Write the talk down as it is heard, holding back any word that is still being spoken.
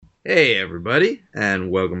Hey, everybody,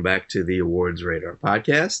 and welcome back to the Awards Radar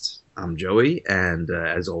podcast. I'm Joey, and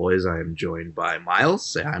as always, I am joined by Miles.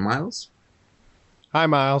 Say hi, Miles. Hi,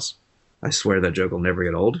 Miles. I swear that joke will never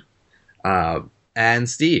get old. Uh, and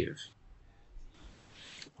Steve.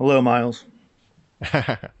 Hello, Miles.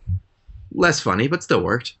 Less funny, but still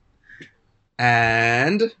worked.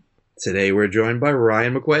 And today we're joined by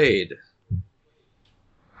Ryan McQuaid.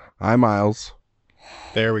 Hi, Miles.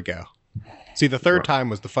 There we go. See, the third time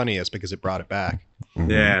was the funniest because it brought it back.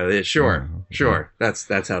 Yeah, sure. That's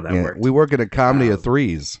how that works. We work in a comedy of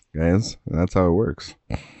threes, guys. That's how it works.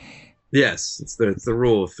 Yes, it's the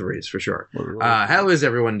rule of threes for sure. How is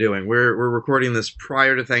everyone doing? We're recording this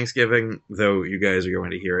prior to Thanksgiving, though you guys are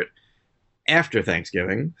going to hear it after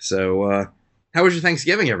Thanksgiving. So, how was your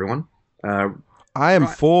Thanksgiving, everyone? I am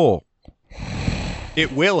full.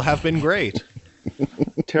 It will have been great.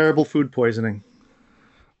 Terrible food poisoning.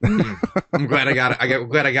 I'm glad I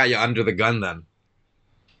got you under the gun then.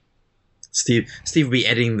 Steve will be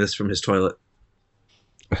editing this from his toilet.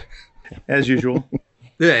 As usual.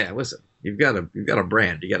 Yeah, listen, you've got a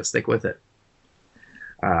brand. You got to stick with it.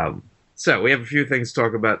 So we have a few things to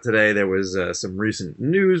talk about today. There was some recent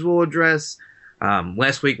news we'll address.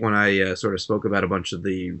 Last week when I sort of spoke about a bunch of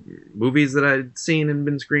the movies that I'd seen and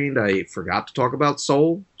been screened, I forgot to talk about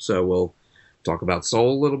Soul. So we'll talk about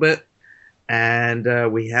Soul a little bit.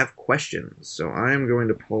 And we have questions. So I am going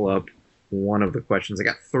to pull up one of the questions. I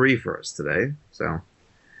got 3 for us today. So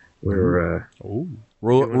we're...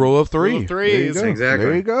 Rule of three. Rule of threes. There you go. Exactly.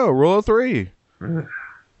 There you go. Rule of three.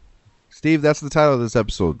 Steve, that's the title of this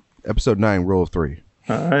episode. Episode 9, Rule of 3.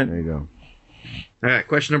 All right. There you go. All right,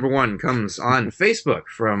 question number 1 comes on Facebook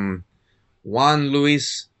from Juan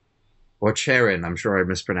Luis Ocherin. I'm sure I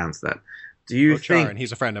mispronounced that. Do you Charin, think...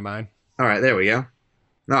 he's a friend of mine. All right, there we go.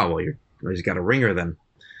 Oh, well, he's got a ringer then.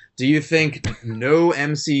 Do you think no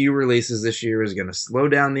MCU releases this year is going to slow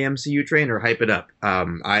down the MCU train or hype it up?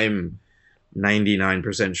 I'm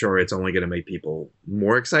 99% sure it's only going to make people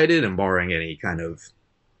more excited, and barring any kind of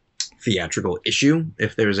theatrical issue,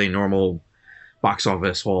 if there's a normal box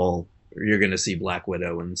office haul, you're going to see Black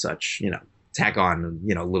Widow and such, tack on,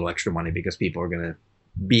 a little extra money because people are going to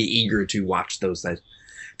be eager to watch those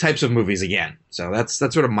types of movies again. So that's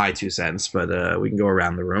sort of my 2 cents, but we can go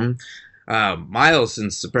around the room. Miles,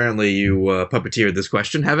 since apparently you puppeteered this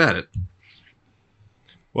question, have at it.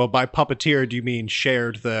 Well, by puppeteer, do you mean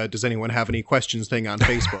shared the "Does anyone have any questions" thing on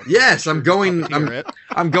Facebook? Yes, I'm going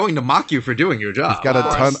to mock you for doing your job. He's got a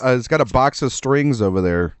ton. He's got a box of strings over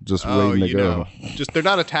there, just waiting to go. Just they're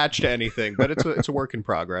not attached to anything, but it's a work in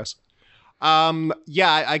progress.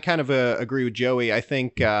 I kind of agree with Joey. I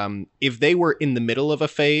think if they were in the middle of a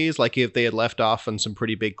phase, like if they had left off on some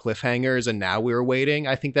pretty big cliffhangers and now we were waiting,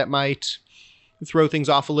 I think that might throw things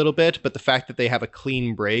off a little bit. But the fact that they have a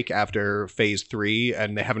clean break after phase 3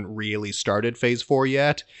 and they haven't really started phase 4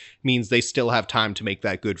 yet means they still have time to make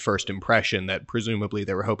that good first impression that presumably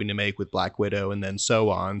they were hoping to make with Black Widow and then so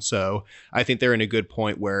on. So I think they're in a good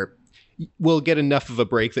point where we'll get enough of a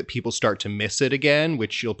break that people start to miss it again,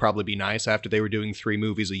 which will probably be nice after they were doing 3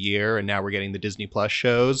 movies a year and now we're getting the Disney Plus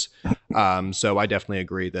shows. So I definitely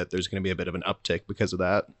agree that there's going to be a bit of an uptick because of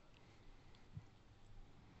that.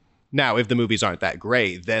 Now, if the movies aren't that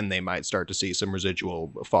great, then they might start to see some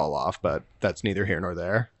residual fall off, but that's neither here nor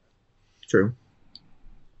there. True.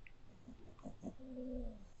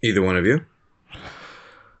 Either one of you?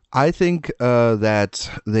 I think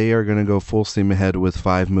that they are going to go full steam ahead with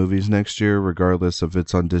 5 movies next year, regardless if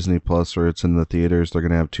it's on Disney Plus or it's in the theaters. They're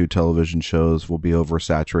going to have 2 television shows. Will be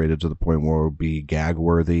oversaturated to the point where it will be gag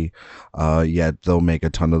worthy. Yet they'll make a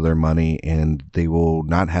ton of their money, and they will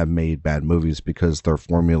not have made bad movies because their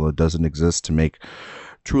formula doesn't exist to make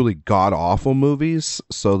truly god awful movies.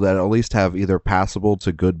 So that at least have either passable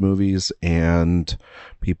to good movies, and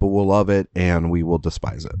people will love it, and we will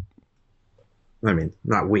despise it. I mean,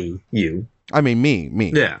 not we, you. I mean,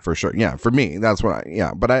 me. Yeah. For sure. Yeah, for me, that's what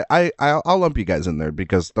but I'll lump you guys in there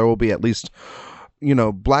because there will be at least,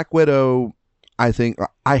 Black Widow. I think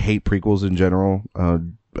I hate prequels in general.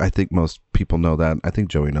 I think most people know that. I think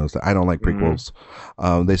Joey knows that. I don't like prequels.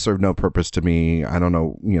 They serve no purpose to me. I don't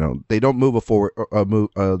know. They don't move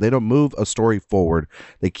they don't move a story forward.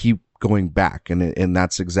 They keep going back, and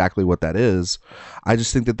that's exactly what that is. I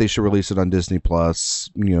just think that they should release it on Disney Plus,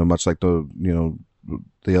 much like the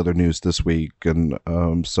other news this week, and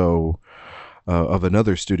of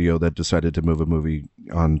another studio that decided to move a movie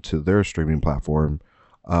onto their streaming platform.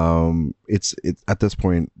 It's at this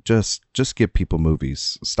point, just give people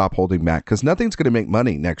movies. Stop holding back, because nothing's going to make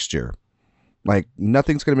money next year. Like,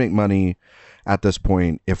 nothing's going to make money at this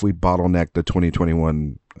point if we bottleneck the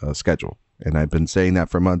 2021 schedule. and I've been saying that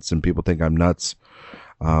for months, and people think I'm nuts.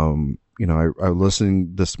 I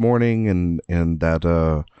listened this morning, and that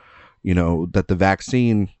that the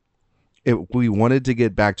vaccine, we wanted to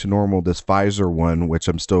get back to normal. This Pfizer one, which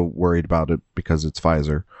I'm still worried about it because it's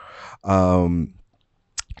Pfizer.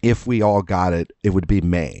 If we all got it, it would be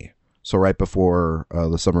May, so right before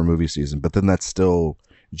the summer movie season. But then that's still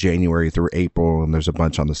January through April, and there's a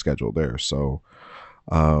bunch on the schedule there. So,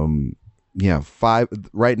 five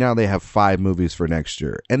right now. They have 5 movies for next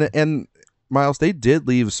year, and Miles, they did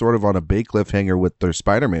leave sort of on a big cliffhanger with their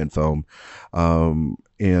Spider-Man film,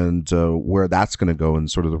 and where that's going to go, and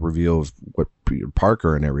sort of the reveal of what Peter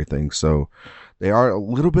Parker and everything. So they are a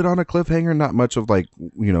little bit on a cliffhanger, not much of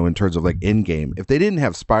in terms of Endgame. If they didn't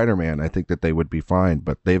have Spider-Man, I think that they would be fine,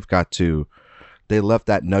 but they left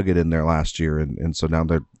that nugget in there last year. And so now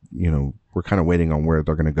they're, we're kind of waiting on where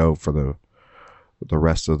they're going to go for the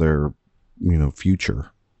rest of their,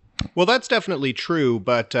 future. Well, that's definitely true,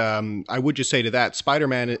 but I would just say to that,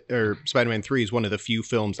 Spider-Man 3 is one of the few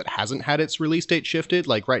films that hasn't had its release date shifted.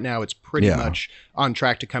 Like right now, it's pretty much on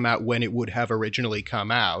track to come out when it would have originally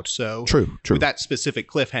come out. So true. With that specific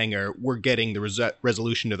cliffhanger, we're getting the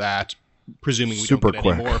resolution to that, presuming we Super don't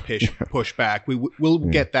get any quick. more pushback. We'll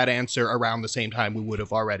get that answer around the same time we would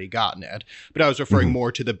have already gotten it. But I was referring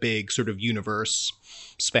more to the big sort of universe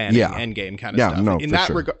spanning Endgame kind of stuff. No, in for that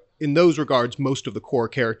sure. In those regards, most of the core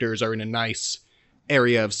characters are in a nice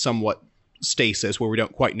area of somewhat stasis where we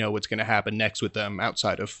don't quite know what's going to happen next with them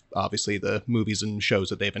outside of obviously the movies and shows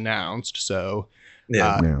that they've announced. So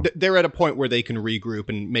they're at a point where they can regroup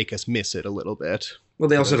and make us miss it a little bit. Well,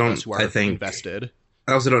 they also don't, I think, invested.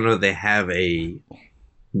 I also don't know that they have a,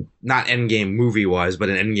 not Endgame movie-wise, but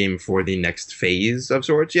an Endgame for the next phase of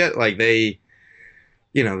sorts yet. Like they'll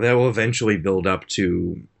eventually build up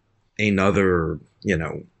to another,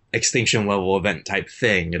 extinction level event type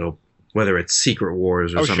thing. Whether it's Secret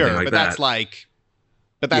Wars or something like that.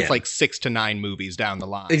 That's like 6 to 9 movies down the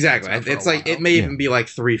line. Exactly. It's like it may even be like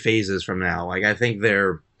 3 phases from now. Like I think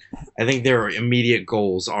their immediate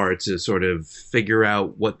goals are to sort of figure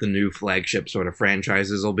out what the new flagship sort of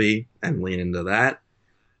franchises will be and lean into that.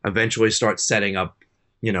 Eventually start setting up,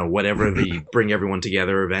 whatever the bring everyone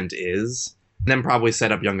together event is. And then probably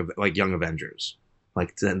set up Young Avengers.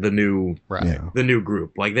 Like the new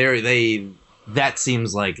group. Like that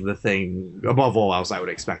seems like the thing above all else I would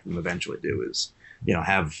expect them to eventually do is,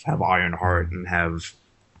 have Ironheart and have,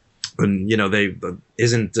 they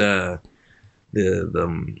isn't the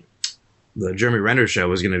Jeremy Renner show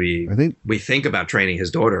is going to be, we think about training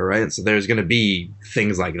his daughter, right? So there's going to be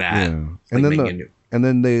things like that. Yeah. And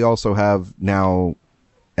then they also have now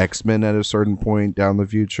X-Men at a certain point down the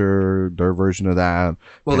future, their version of that.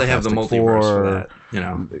 Well, they have the multiverse for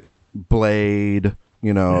that, Blade,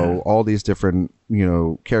 all these different,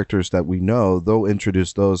 characters that we know. They'll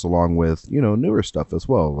introduce those along with, newer stuff as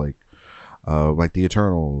well, like the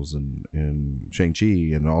Eternals and Shang-Chi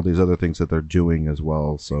and all these other things that they're doing as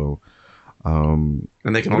well. So, and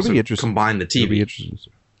they can also combine the TV.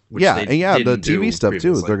 The TV stuff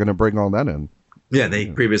too. They're going to bring all that in. Yeah, they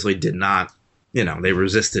previously did not. They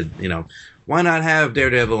resisted. Why not have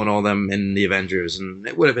Daredevil and all them in the Avengers? And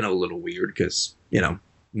it would have been a little weird because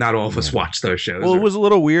not all of us watch those shows. Well, it was a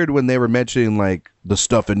little weird when they were mentioning like the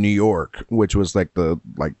stuff in New York, which was Avengers,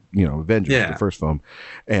 the first film,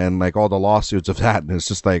 and like all the lawsuits of that. And it's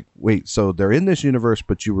just like, wait, so they're in this universe,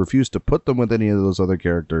 but you refuse to put them with any of those other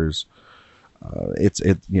characters.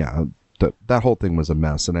 That whole thing was a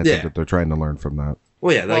mess, and I think that they're trying to learn from that.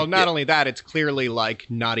 Well, not only that, it's clearly like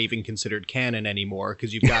not even considered canon anymore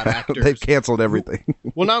because you've got actors. They've canceled everything.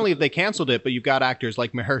 Well, not only have they canceled it, but you've got actors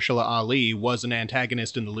like Mahershala Ali was an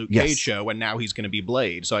antagonist in the Luke Cage show, and now he's going to be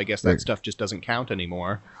Blade. So I guess that stuff just doesn't count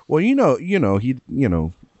anymore. Well,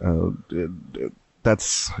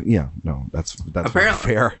 that's very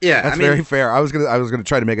fair. Yeah, that's very fair. I was gonna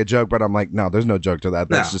try to make a joke, but I'm like, no, there's no joke to that.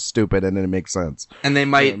 That's just stupid, and then it makes sense. And they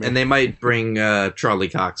might bring Charlie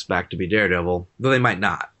Cox back to be Daredevil, though they might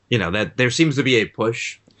not. That there seems to be a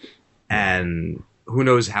push, and who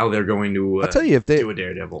knows how they're going to. I'll tell you, if they do a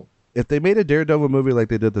Daredevil, if they made a Daredevil movie like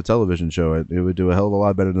they did the television show, it would do a hell of a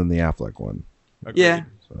lot better than the Affleck one. Agreed. Yeah,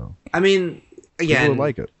 so I mean, again, people would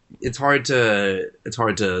like it. It's hard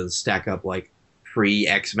to stack up like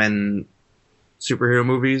pre-X-Men superhero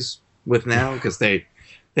movies with now because they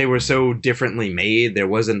were so differently made. There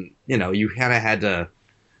wasn't, you kind of had to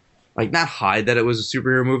like not hide that it was a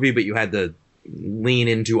superhero movie, but you had to lean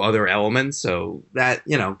into other elements. So that,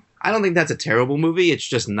 I don't think that's a terrible movie. It's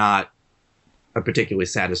just not a particularly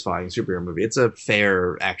satisfying superhero movie. It's a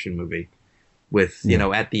fair action movie with,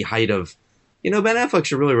 at the height of, Ben Affleck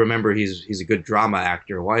should really remember he's a good drama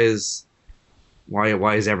actor. Why is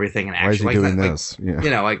Why is everything an action? Why is he like, doing like, this? Yeah.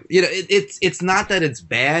 It's not that it's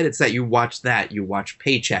bad. It's that you watch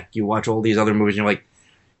Paycheck, you watch all these other movies, and you're like,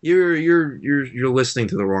 you're listening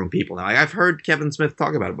to the wrong people now. Like, I've heard Kevin Smith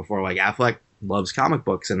talk about it before. Like, Affleck loves comic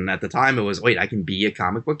books, and at the time it was, wait, I can be a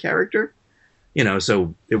comic book character,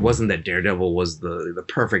 So it wasn't that Daredevil was the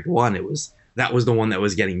perfect one. That was the one that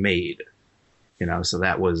was getting made, So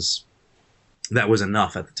that was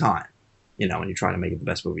enough at the time, when you're trying to make it the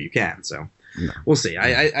best movie you can. So. No. We'll see.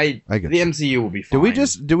 I get the MCU will be fine.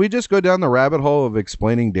 Do we just go down the rabbit hole of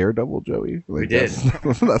explaining Daredevil, Joey? Like, we did.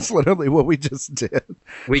 That's literally what we just did.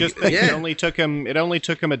 It only took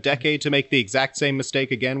him a decade to make the exact same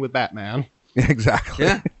mistake again with Batman. Exactly.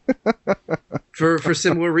 Yeah. for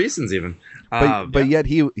similar reasons, even. But yet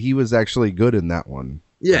he was actually good in that one.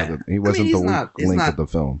 Yeah. He wasn't the weak link of the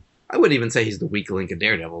film. I wouldn't even say he's the weak link of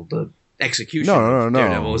Daredevil. The execution no.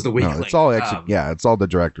 Daredevil is the weak link. It's all it's all the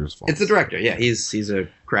director's fault. It's the director. Yeah, he's a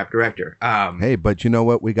crap director. Hey, but you know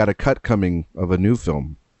what? We got a cut coming of a new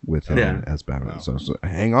film with him as Batman. So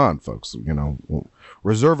hang on, folks. We'll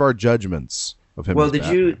reserve our judgments of him. Well,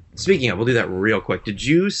 speaking of, we'll do that real quick. Did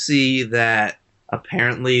you see that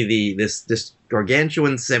apparently this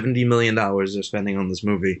gargantuan $70 million they're spending on this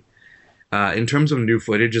movie, in terms of new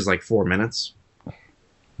footage, is like 4 minutes?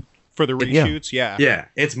 For the reshoots, yeah. Yeah,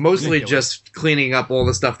 it's mostly just cleaning up all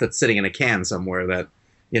the stuff that's sitting in a can somewhere that,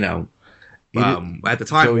 at the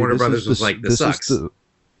time, Joey, Warner Brothers was like, this sucks.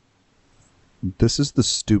 This is the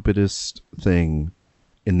stupidest thing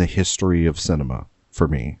in the history of cinema for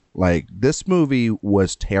me. Like, this movie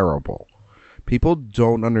was terrible. People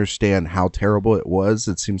don't understand how terrible it was.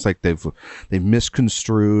 It seems like they've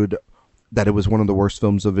misconstrued that it was one of the worst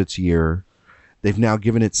films of its year. They've now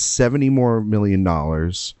given it $70 million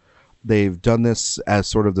more. They've done this as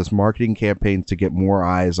sort of this marketing campaign to get more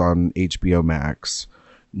eyes on HBO Max.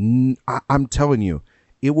 I'm telling you,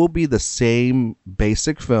 it will be the same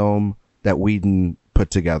basic film that Whedon put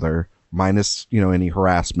together, minus, any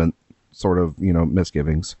harassment sort of,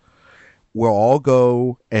 misgivings. We'll all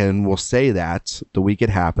go and we'll say that the week it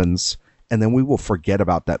happens, and then we will forget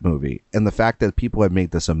about that movie. And the fact that people have made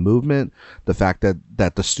this a movement, the fact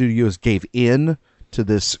that the studios gave in to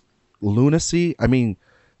this lunacy. I mean,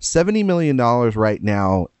 $70 million right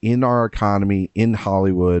now in our economy in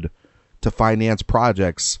Hollywood to finance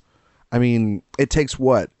projects. I mean, it takes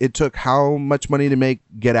what? It took how much money to make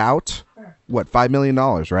Get Out? What, $5 million,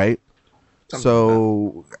 right?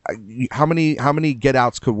 So how many Get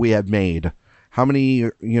Outs could we have made? How many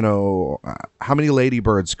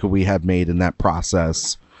Ladybirds could we have made in that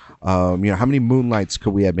process? How many Moonlights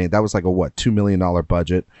could we have made? That was like a $2 million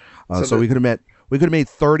budget. So we could have made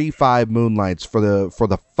 35 Moonlights for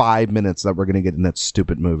the 5 minutes that we're going to get in that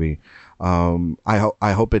stupid movie.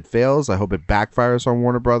 I hope it fails. I hope it backfires on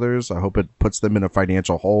Warner Brothers. I hope it puts them in a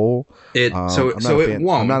financial hole. It won't.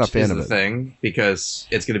 I'm not a fan of the it. Thing, because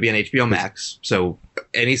it's going to be on HBO Max. So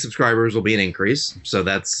any subscribers will be an increase. So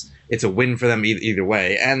it's a win for them either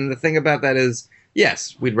way. And the thing about that is,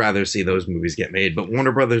 yes, we'd rather see those movies get made, but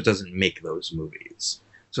Warner Brothers doesn't make those movies.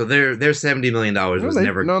 So their $70 million was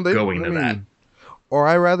never going to that. Or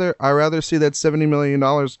I rather see that $70 million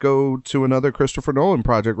go to another Christopher Nolan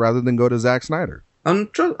project rather than go to Zack Snyder.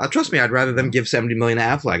 Trust me, I'd rather them give $70 million to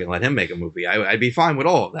Affleck and let him make a movie. I'd be fine with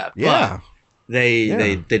all of that. Yeah, but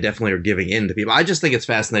they definitely are giving in to people. I just think it's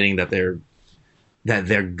fascinating that they're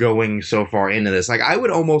going so far into this. Like, I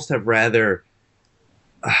would almost have rather,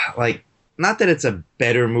 not that it's a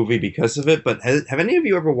better movie because of it, but have any of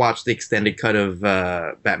you ever watched the extended cut of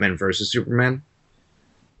Batman versus Superman?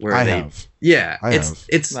 I have. Yeah,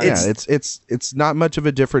 it's not much of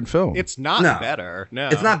a different film. It's not better. No,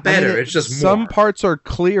 it's not better. It's just some parts are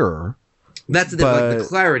clearer. That's the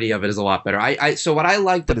clarity of it is a lot better. So what I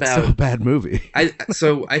liked but about it's still a bad movie. I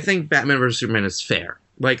think Batman vs Superman is fair.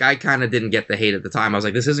 Like, I kind of didn't get the hate at the time. I was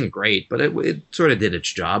like, this isn't great, but it sort of did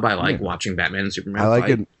its job. I like watching Batman and Superman. I like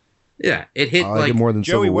fight. it. Yeah, it hit I like it more than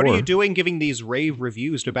Joey. Civil What War. are you doing giving these rave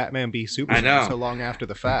reviews to Batman v Superman so long after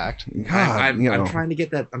the fact? God, I'm trying to get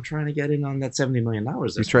that. I'm trying to get in on that $70 million.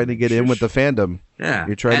 He's trying to get in with the fandom. Yeah,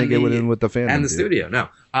 you're trying to get in with the fandom and the studio. No,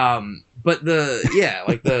 but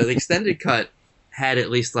the extended cut had at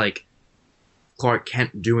least like Clark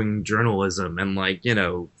Kent doing journalism and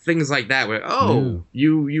things like that. Where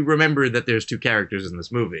you remember that there's two characters in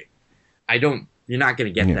this movie. You're not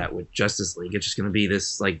going to get that with Justice League. It's just going to be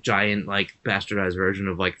this giant bastardized version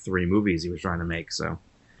of 3 movies he was trying to make. So,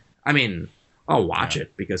 I mean, I'll watch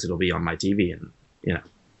it because it'll be on my TV and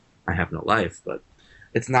I have no life, but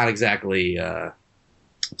it's not exactly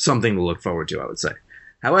something to look forward to, I would say.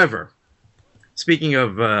 However, speaking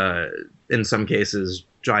of in some cases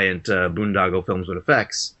giant boondoggle films with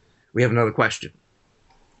effects, we have another question.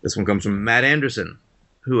 This one comes from Matt Anderson,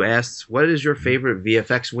 who asks, what is your favorite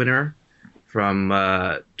VFX winner from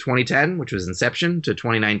 2010, which was Inception, to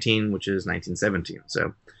 2019, which is 1917?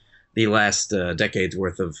 So the last decade's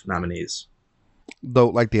worth of nominees. Though,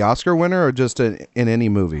 like the Oscar winner or just in any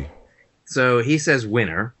movie? So he says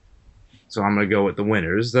winner. So I'm going to go with the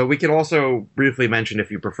winners, though we could also briefly mention if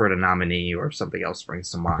you preferred a nominee or if something else springs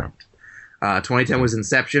to mind. 2010 was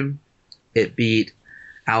Inception. It beat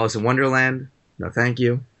Alice in Wonderland. No, thank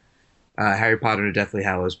you. Harry Potter and the Deathly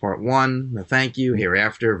Hallows Part 1. No, thank you.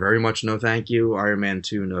 Hereafter, very much no thank you. Iron Man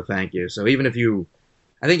 2, no thank you. So even if you...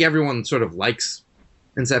 I think everyone sort of likes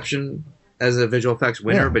Inception as a visual effects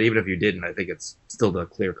winner, but even if you didn't, I think it's still the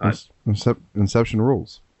clear cut. Inception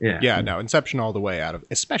rules. Yeah, no, Inception all the way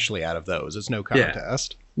especially out of those. It's no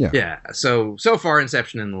contest. Yeah. So far,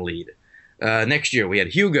 Inception in the lead. Next year, we had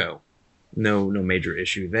Hugo. No major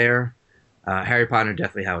issue there. Harry Potter and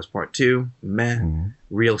Deathly Hallows Part 2. Meh.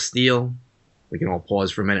 Real Steel. We can all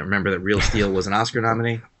pause for a minute. Remember that Real Steel was an Oscar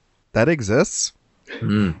nominee. That exists?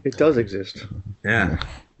 It does exist. Yeah.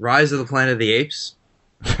 Rise of the Planet of the Apes.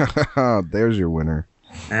 There's your winner.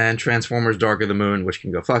 And Transformers Dark of the Moon, which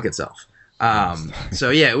can go fuck itself. So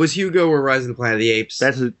yeah, it was Hugo or Rise of the Planet of the Apes.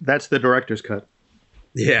 That's the director's cut.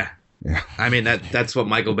 Yeah. I mean, that's what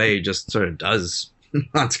Michael Bay just sort of does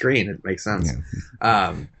on screen. It makes sense.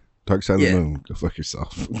 Yeah. Dark Side of the Moon. Go fuck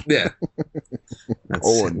yourself. Yeah.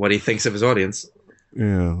 That's what he thinks of his audience.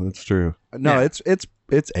 Yeah, that's true. No, it's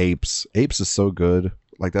Apes. Apes is so good.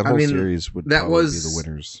 Like that whole series would probably be the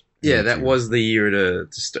winners. Yeah, that was the year to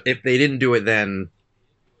if they didn't do it then,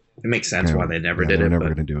 it makes sense why they never did it. They're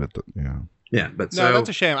never going to do it. Yeah, but no, that's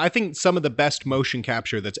a shame. I think some of the best motion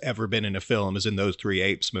capture that's ever been in a film is in those Three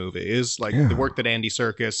Apes movies. Like the work that Andy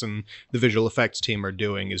Serkis and the visual effects team are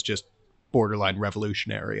doing is just borderline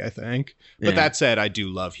revolutionary, I think. But that said, I do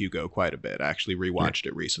love Hugo quite a bit. I actually rewatched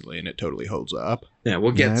it recently, and it totally holds up. Yeah,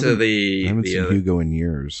 we'll get to the... I haven't seen Hugo in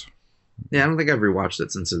years. Yeah, I don't think I've rewatched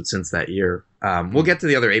it since that year. We'll get to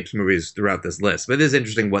the other Apes movies throughout this list, but it is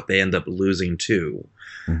interesting what they end up losing to.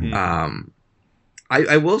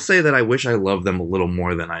 I will say that I wish I loved them a little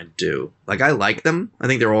more than I do. Like, I like them. I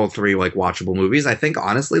think they're all three, like, watchable movies. I think,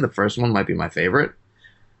 honestly, the first one might be my favorite.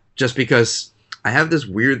 Just because I have this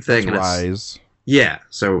weird thing. It's Rise. Yeah,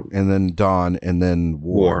 so... And then Dawn, and then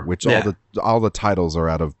War. Which all the titles are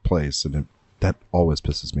out of place, and that always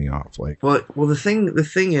pisses me off. Like, well, the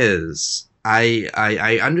thing is,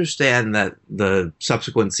 I understand that the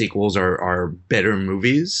subsequent sequels are better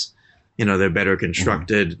movies. You know, they're better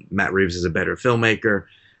constructed. Matt Reeves is a better filmmaker.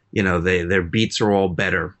 You know, their beats are all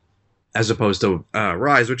better, as opposed to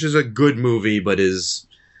Rise, which is a good movie but is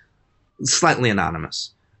slightly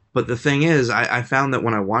anonymous. But the thing is, I found that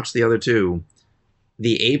when I watched the other two,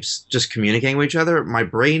 the apes just communicating with each other, my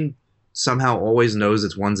brain somehow always knows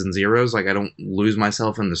it's ones and zeros. Like, I don't lose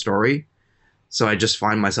myself in the story. So I just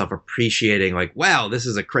find myself appreciating, like, wow, this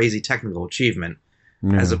is a crazy technical achievement,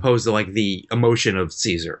 as opposed to, like, the emotion of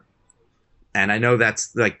Caesar. And I know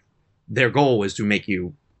that's, like, their goal is to make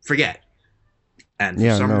you forget. And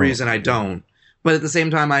for some reason I don't. But at the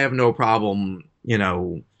same time, I have no problem, you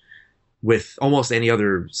know, with almost any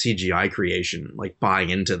other CGI creation, like, buying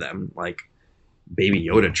into them. Like, Baby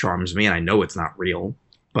Yoda charms me, and I know it's not real,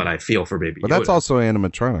 but I feel for Baby Yoda. But that's also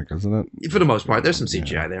animatronic, isn't it? For the most part, there's some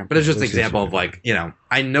CGI there. But it's just an example of, like, you know,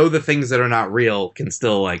 I know the things that are not real can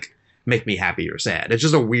still, like, make me happy or sad. It's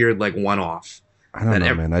just a weird, like, one-off. I don't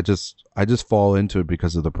know, man. I just fall into it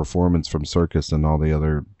because of the performance from Serkis and all the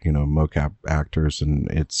other, you know, mocap actors,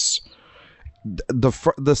 and it's the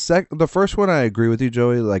first one. I agree with you,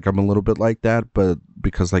 Joey. Like, I'm a little bit like that, but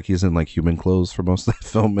because, like, he's in, like, human clothes for most of the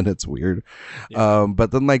film, and it's weird.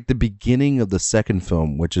 But then, like, the beginning of the second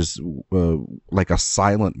film, which is like a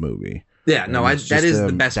silent movie. Yeah, no, that is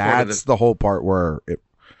the best part of That's the whole part where it.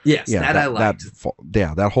 Yes, that I liked.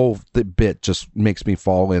 That whole bit just makes me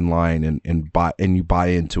fall in line and you buy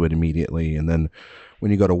into it immediately. And then when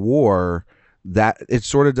you go to War, that it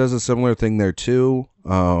sort of does a similar thing there too.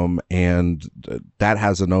 And that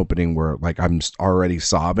has an opening where, like, I'm already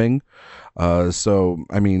sobbing. So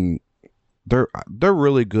I mean, they're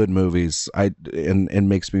really good movies. And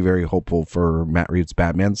makes me very hopeful for Matt Reeves'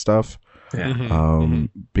 Batman stuff. Yeah.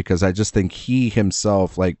 Because I just think he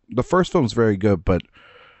himself, like, the first film's very good, but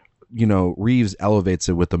Reeves elevates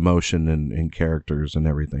it with emotion and characters and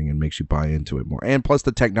everything, and makes you buy into it more. And plus,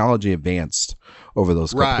 the technology advanced over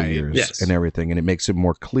those couple of years, yes, and everything, and it makes it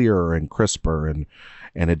more clearer and crisper, and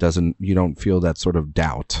you don't feel that sort of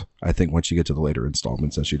doubt. I think once you get to the later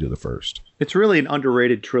installments, as you do the first. It's really an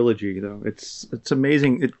underrated trilogy, though. It's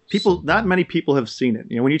amazing. Not many people have seen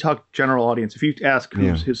it. When you talk general audience, if you ask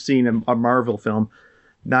who's seen a Marvel film,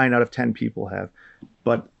 9 out of 10 people have.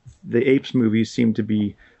 But the Apes movies seem to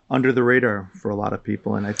be under the radar for a lot of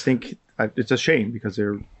people, and I think it's a shame because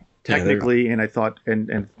they're technically and I thought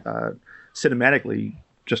and cinematically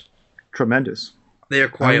just tremendous. They are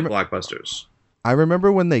quiet blockbusters. I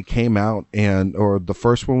remember when they came out, or the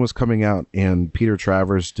first one was coming out, and Peter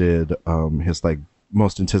Travers did his like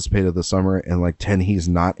most anticipated of the summer, and like 10 he's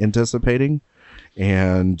not anticipating,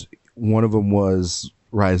 and one of them was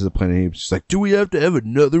Rise of the Planet of the Apes. She's like, do we have to have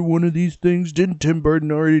another one of these things? Didn't Tim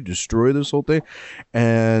Burton already destroy this whole thing?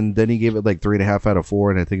 And then he gave it like 3.5 out of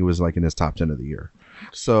 4, and I think it was like in his top 10 of the year.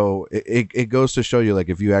 So it goes to show you, like,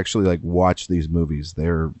 if you actually like watch these movies,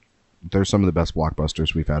 they're some of the best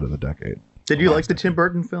blockbusters we've had in the decade. Did you like the Tim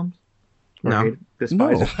Burton films? No.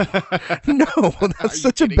 No, that's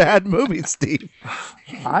such a bad movie, Steve.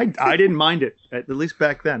 I didn't mind it, at least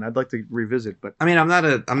back then. I'd like to revisit, but I mean, I'm not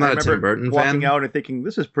a Tim Burton walking fan. out and thinking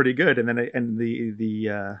this is pretty good, and then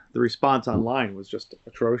the response online was just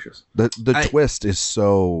atrocious. The twist is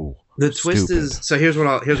so The twist stupid. is so. Here's what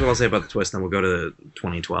I'll say about the twist, and then we'll go to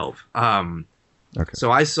 2012. Okay.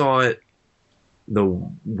 So I saw it the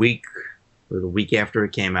week after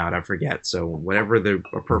it came out. I forget. So whatever the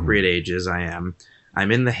appropriate age is, I'm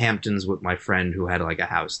in the Hamptons with my friend who had like a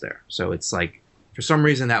house there. So it's like, for some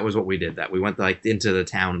reason, that was what we did. That we went like into the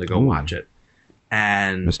town to go watch it.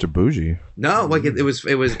 And Mr. Bougie. no, like it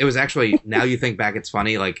was actually, now you think back, it's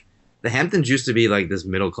funny. Like the Hamptons used to be like this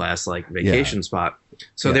middle class like vacation spot.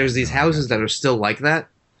 So there's these houses that are still like that.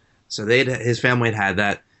 So his family had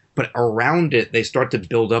that, but around it they start to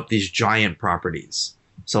build up these giant properties.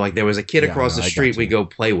 So like there was a kid across the street we go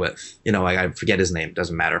play with. Like I forget his name,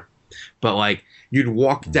 doesn't matter. But like you'd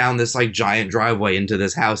walk down this like giant driveway into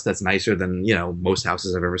this house that's nicer than most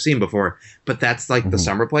houses I've ever seen before. But that's like the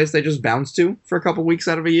summer place they just bounce to for a couple weeks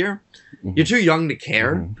out of a year. You're too young to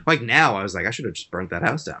care. Like now, I was like, I should have just burnt that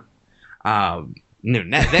house down.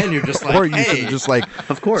 Then you're just like, or you hey, should have just like,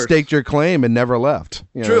 of course, staked your claim and never left.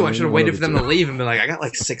 True, I should have waited for them to leave and been like, I got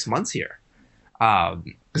like 6 months here,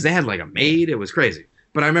 because they had like a maid. It was crazy.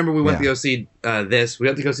 But I remember we went to go see this. We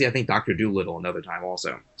had to go see, I think, Dr. Dolittle another time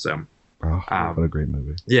also. So, what a great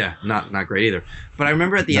movie. Yeah, not great either. But I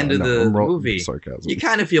remember at the end of the movie, sarcasm. You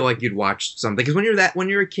kind of feel like you'd watched something, because when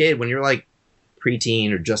you're a kid, when you're like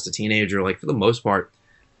preteen or just a teenager, like for the most part,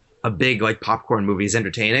 a big like popcorn movie is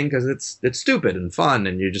entertaining because it's stupid and fun,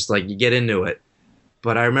 and you're just like, you get into it.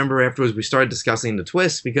 But I remember afterwards we started discussing the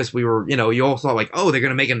twist, because we were, you all thought like, oh, they're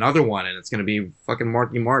gonna make another one, and it's gonna be fucking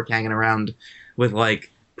Marky Mark hanging around with like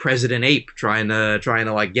President Ape trying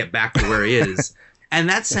to like get back to where he is. And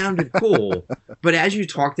that sounded cool, but as you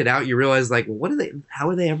talked it out, you realize like, how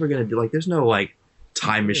are they ever going to do, like, there's no like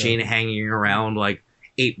time machine hanging around like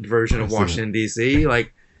ape version of Washington DC.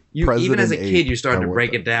 Like even as a kid, you started to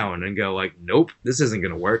break it down and go like, nope, this isn't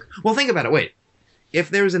going to work. Well, think about it. Wait, if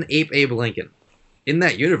there's an ape Abe Lincoln in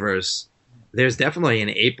that universe, there's definitely an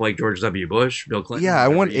ape like George W. Bush, Bill Clinton. Yeah, I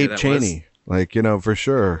want Ape Cheney. Like, for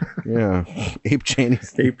sure. Yeah. Ape Cheney.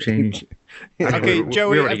 Ape Cheney. Okay,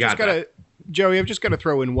 Joey, we already I've just got to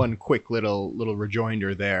throw in one quick little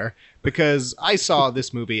rejoinder there, because I saw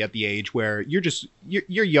this movie at the age where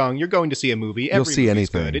you're young, you're going to see a movie. You'll see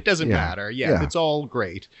anything. Good. It doesn't matter. Yeah, it's all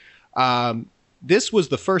great. This was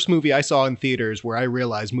the first movie I saw in theaters where I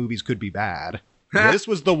realized movies could be bad. This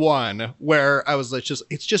was the one where I was like,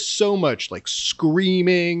 it's just so much like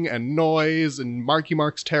screaming and noise, and Marky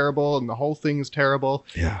Mark's terrible and the whole thing's terrible.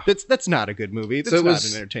 Yeah. That's not a good movie. That's not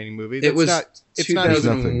an entertaining movie. It's not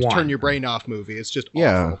even turn your brain off movie. It's just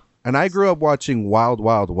awful. And I grew up watching Wild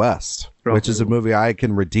Wild West, which is a movie I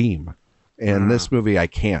can redeem. And this movie I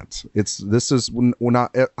can't.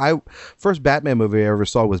 First Batman movie I ever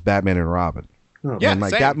saw was Batman and Robin. Yeah, and like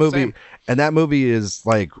same, that movie, same. And that movie is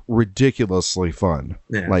like ridiculously fun.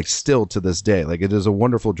 Yeah. Like still to this day, like it is a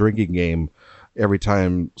wonderful drinking game. Every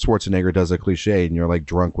time Schwarzenegger does a cliche, and you're like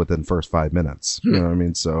drunk within first 5 minutes. You know what I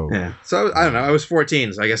mean? So yeah. So I don't know. I was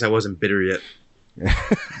 14, so I guess I wasn't bitter yet. Well,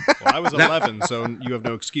 I was 11, so you have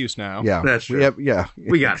no excuse now. yeah, That's true.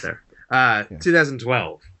 We got there.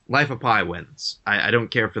 2012, Life of Pi wins. I don't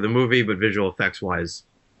care for the movie, but visual effects wise,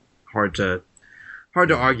 hard to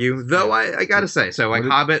argue. Though I gotta say, so like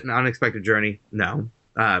Hobbit and Unexpected Journey, no.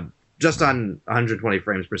 Just on 120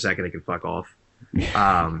 frames per second, it can fuck off.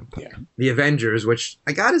 The Avengers, which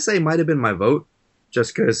I gotta say might have been my vote,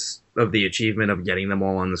 just because of the achievement of getting them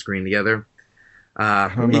all on the screen together.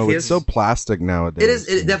 I don't know. It's so plastic nowadays. It is.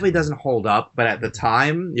 It definitely doesn't hold up. But at the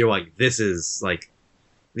time, you're like, this is like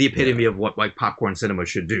the epitome of what like popcorn cinema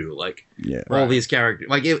should do. Like all these characters.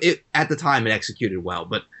 Like it at the time, it executed well.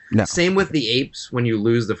 But same with the Apes. When you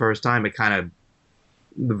lose the first time, it kind of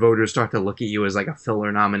the voters start to look at you as like a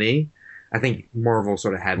filler nominee. I think Marvel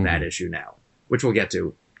sort of had that issue now, which we'll get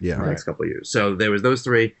to in the next couple of years. So there was those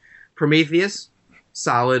three. Prometheus.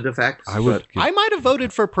 Solid effects. I might have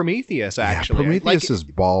voted for Prometheus, actually. Prometheus is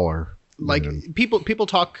baller. Like, people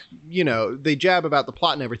talk, they jab about the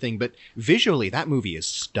plot and everything, but visually, that movie is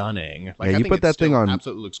stunning. Like, you I think put that thing on.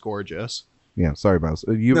 Absolutely looks gorgeous. Yeah, sorry, Miles.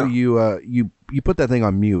 You put that thing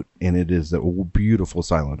on mute, and it is a beautiful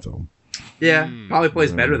silent film. Yeah, probably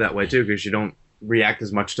plays better that way too, because you don't react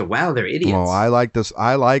as much to they're idiots. Oh, I like this.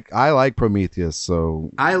 I like Prometheus. So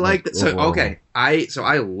I like that. So okay, I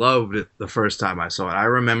loved it the first time I saw it. I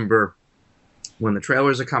remember when the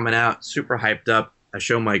trailers are coming out, super hyped up. I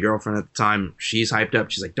show my girlfriend at the time. She's hyped up.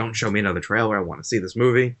 She's like, "Don't show me another trailer. I want to see this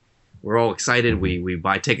movie." We're all excited. We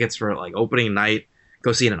buy tickets for like opening night.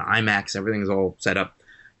 Go see it in IMAX. Everything's all set up.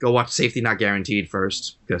 Go watch Safety Not Guaranteed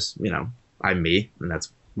first, because I'm me, and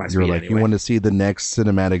that's. You're like, anyway. You want to see the next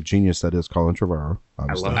cinematic genius that is Colin Trevorrow.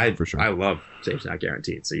 For sure. I love Safety Not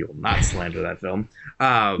Guaranteed, so you will not slander that film.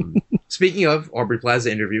 Speaking of, Aubrey Plaza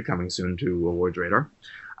interview coming soon to Awards Radar.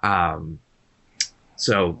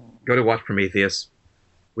 So go to watch Prometheus.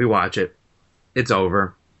 We watch it. It's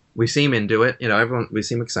over. We seem into it. We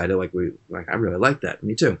seem excited. I really like that.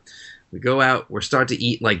 Me too. We go out. We start to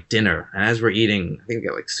eat like dinner, and as we're eating, I think we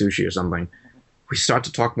get like sushi or something. We start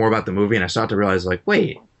to talk more about the movie, and I start to realize, like,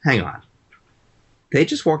 wait, hang on. They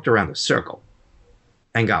just walked around the circle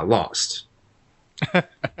and got lost.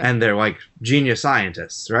 And they're like genius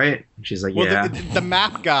scientists, right? And she's like, yeah. The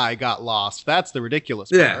map guy got lost. That's the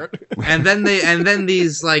ridiculous part. and then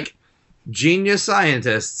these like genius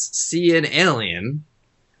scientists see an alien,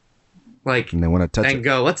 like, and they want to touch it and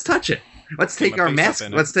go, let's touch it. Let's take our mask.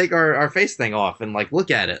 Let's take our face thing off and like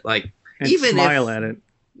look at it, like, and even smile at it.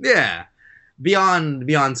 Yeah.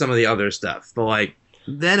 Beyond some of the other stuff, but like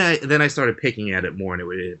then I started picking at it more,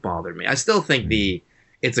 and it bothered me. I still think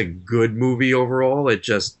it's a good movie overall. It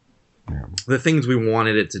just the things we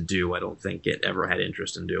wanted it to do, I don't think it ever had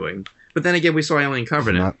interest in doing. But then again, we saw Alien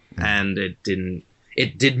Covenant, and it didn't.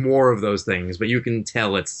 It did more of those things, but you can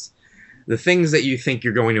tell it's the things that you think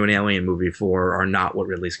you're going to an Alien movie for are not what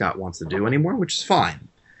Ridley Scott wants to do anymore, which is fine.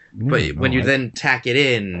 But when you then tack it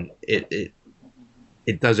in,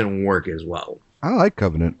 it doesn't work as well. I like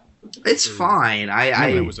Covenant. It's fine.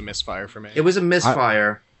 It was a misfire for me. It was a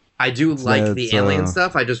misfire. I do like the alien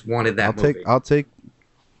stuff. I just wanted that movie. I'll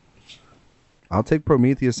take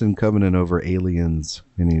Prometheus and Covenant over Aliens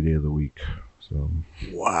any day of the week. So.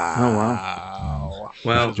 Wow. Oh wow.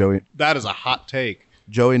 Well, Joey, that is a hot take.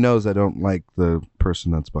 Joey knows I don't like the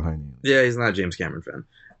person that's behind you. Yeah, he's not a James Cameron fan.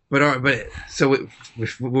 But so we're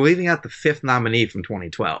leaving out the fifth nominee from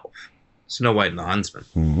 2012. Snow White and the Huntsman.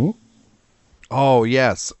 Mm-hmm. Oh,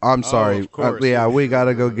 yes. I'm sorry. Of course. We got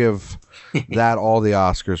to go give that all the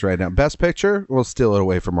Oscars right now. Best Picture? We'll steal it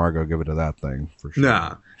away from Margot. Give it to that thing for sure.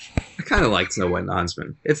 Nah. I kind of liked Snow White and the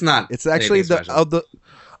Huntsman. It's not. It's actually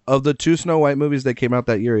of the two Snow White movies that came out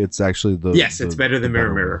that year, it's actually it's better than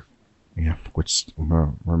Mirror. Yeah, which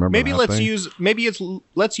remember. Maybe let's use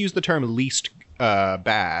the term least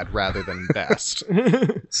bad rather than best.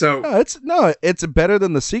 So it's better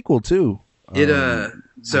than the sequel too. I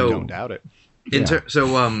don't doubt it.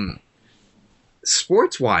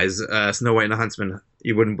 Sports wise, Snow White and the Huntsman,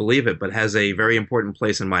 you wouldn't believe it, but has a very important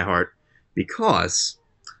place in my heart because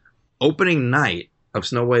opening night of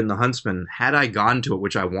Snow White and the Huntsman, had I gone to it,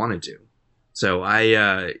 which I wanted to, so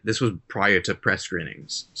this was prior to press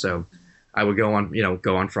screenings, so I would go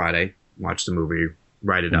on Friday, watch the movie,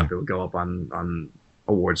 write it up. It would go up on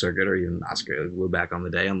award circuit or even Oscar. We're back on the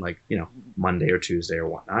day on Monday or Tuesday or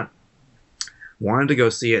whatnot. Wanted to go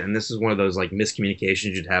see it, and this is one of those like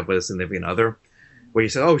miscommunications you'd have with a significant other, where you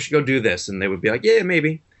said, "Oh, we should go do this," and they would be like, "Yeah,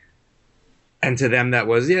 maybe." And to them, that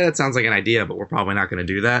was, "Yeah, that sounds like an idea, but we're probably not going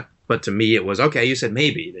to do that." But to me, it was, "Okay, you said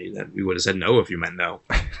maybe." We would have said no if you meant no.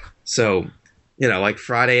 So, like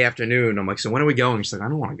Friday afternoon, I'm like, "So when are we going?" She's like, "I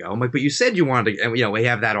don't want to go." I'm like, "But you said you wanted to," and we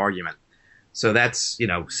have that argument. So that's,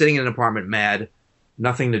 sitting in an apartment mad,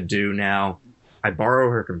 nothing to do now. I borrow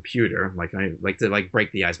her computer. Like, I like to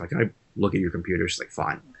break the ice. I'm like, "Can I look at your computer?" She's like,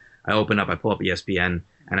 "Fine." I open up, I pull up ESPN,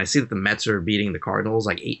 and I see that the Mets are beating the Cardinals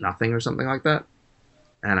like 8-0 or something like that.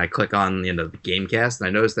 And I click on the end of the Gamecast, and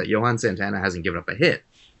I notice that Johan Santana hasn't given up a hit.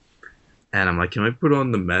 And I'm like, can I put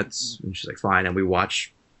on the Mets? And she's like, fine. And we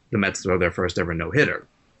watch the Mets throw their first ever no-hitter,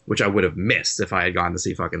 which I would have missed if I had gone to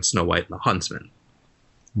see fucking Snow White and the Huntsman.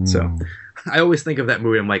 So I always think of that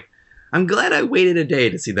movie. I'm like, I'm glad I waited a day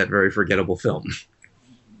to see that very forgettable film.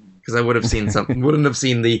 Because I would have seen something, wouldn't have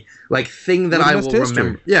seen the like thing that I will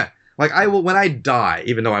remember. Yeah. Like I will, when I die,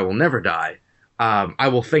 even though I will never die, I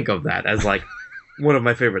will think of that as like one of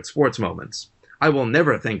my favorite sports moments. I will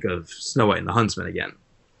never think of Snow White and the Huntsman again.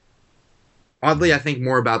 Oddly, I think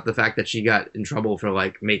more about the fact that she got in trouble for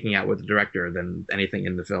like making out with the director than anything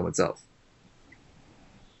in the film itself.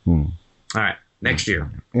 All right, next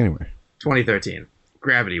year. Anyway, 2013,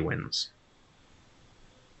 Gravity wins.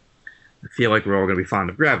 I feel like we're all going to be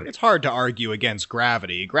fond of Gravity. It's hard to argue against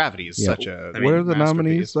Gravity. Gravity is such a. What are the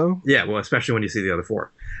nominees though? Yeah, well, especially when you see the other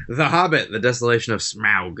four. The Hobbit, The Desolation of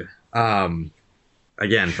Smaug.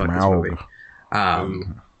 Again, fuck this movie.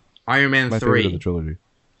 Iron Man My 3. favorite of the trilogy.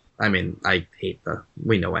 I mean,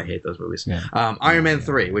 we know I hate those movies. Yeah. Iron Man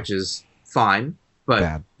 3, which is fine, but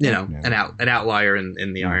Bad. you know, Yeah. an outlier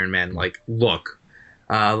in the Iron Man like look.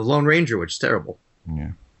 The Lone Ranger, which is terrible.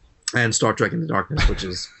 Yeah. And Star Trek Into Darkness, which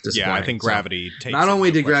is disappointing. Yeah, I think So, Gravity takes. not it, only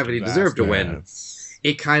no did questions Gravity asked. deserve to win,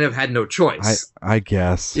 it kind of had no choice. I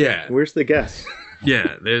guess. Yeah, Where's the guess?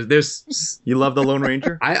 yeah. There's. You love the Lone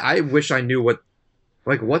Ranger? I wish I knew what's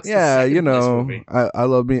the Yeah, second you best know, movie? I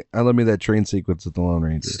love me that train sequence at the Lone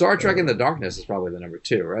Ranger. Star Trek Into Darkness is probably the number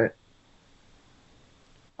 2, right?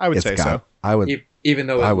 I would It's say got- so. I would. Even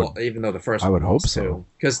though I the first I one would hope was so. too.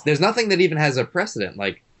 Because there's nothing that even has a precedent.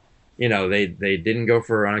 Like, you know, they didn't go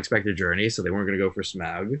for Unexpected Journey, so they weren't going to go for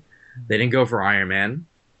Smaug. They didn't go for Iron Man,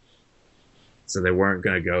 so they weren't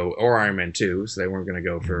going to go, or Iron Man 2, so they weren't going to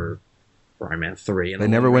go for Iron Man 3. And They the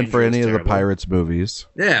never Lone went for Ranger was any of the terrible. Pirates movies,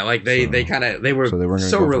 Yeah, like they So- were so they weren't going to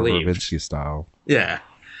so go relieved. for Verbinski style. Yeah.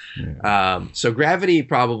 Yeah. So Gravity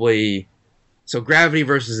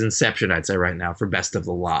versus Inception, I'd say right now for best of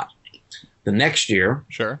the lot. The next year,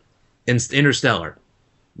 Sure. Interstellar.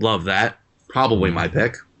 Love that. Probably my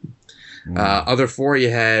pick. Other 4, you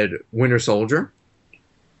had Winter Soldier.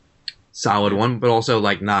 Solid one, but also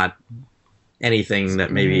like not anything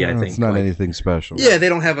that maybe I think it's not like, anything special. Yeah, they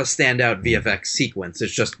don't have a standout VFX sequence.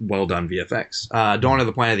 It's just well done VFX. Dawn of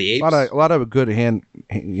the Planet of the Apes. A lot of good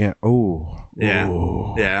yeah. Oh. Yeah.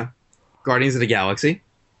 Oh. Yeah. Guardians of the Galaxy.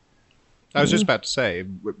 I was just about to say,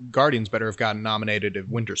 Guardians better have gotten nominated if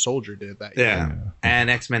Winter Soldier did that. Yeah. And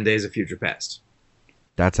X-Men Days of Future Past.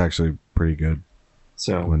 That's actually pretty good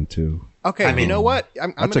So one too. Okay, I mean, you know what?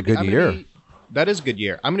 that's a good year. That is a good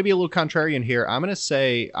year. I'm going to be a little contrarian here. I'm going to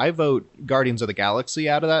say I vote Guardians of the Galaxy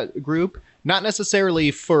out of that group. Not necessarily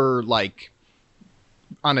for, like,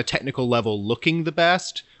 on a technical level looking the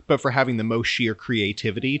best, but for having the most sheer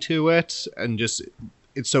creativity to it. And just,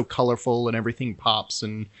 it's so colorful and everything pops.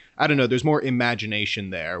 And I don't know, there's more imagination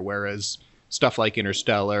there. Whereas stuff like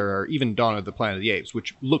Interstellar or even Dawn of the Planet of the Apes,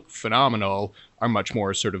 which look phenomenal, are much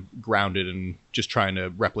more sort of grounded and just trying to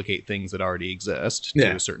replicate things that already exist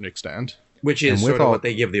to a certain extent. which is And with sort of all- what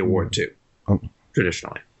they give the award to,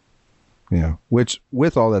 traditionally. Yeah. Which,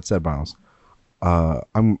 with all that said, Miles,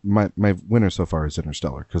 I'm my winner so far is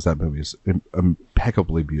Interstellar because that movie is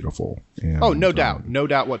impeccably beautiful. And, Oh, no doubt. No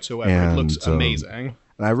doubt whatsoever. It looks and, amazing.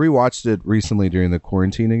 And I rewatched it recently during the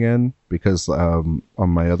quarantine again because on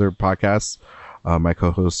my other podcasts, my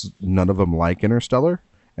co-hosts, none of them like Interstellar.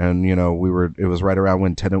 And, you know, it was right around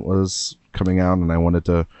when Tenet was coming out and I wanted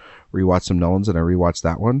to rewatch some Nolans and I rewatched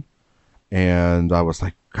that one. And I was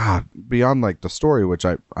like, God, beyond like the story, which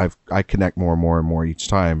I connect more and more and more each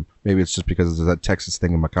time. Maybe it's just because it's that Texas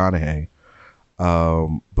thing in McConaughey.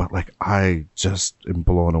 But like, I just am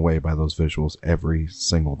blown away by those visuals every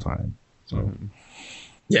single time. So,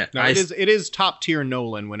 Yeah, No, it is top tier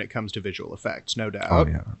Nolan when it comes to visual effects, no doubt. oh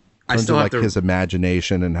yeah. I Into, still have like to. his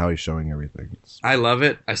imagination and how he's showing everything. I love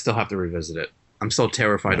it. I still have to revisit it. I'm so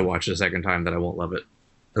terrified to watch it a second time that I won't love it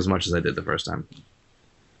as much as I did the first time.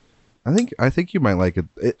 I think you might like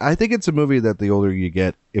it. I think it's a movie that the older you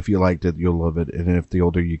get, if you liked it, you'll love it, and if the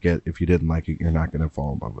older you get, if you didn't like it, you're not going to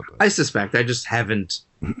fall in love with it. I suspect I just haven't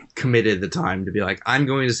committed the time to be like, I'm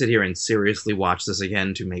going to sit here and seriously watch this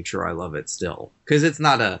again to make sure I love it still. Because it's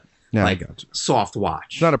not a Yeah, I like got you. soft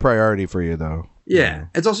watch. It's not a priority for you though. yeah,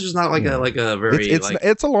 it's also just not like Yeah. a very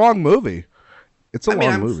It's a long movie. It's a I mean,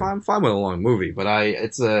 long movie. I'm fine with a long movie, but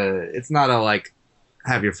it's not a like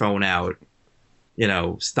have your phone out, you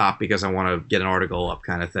know, stop because I want to get an article up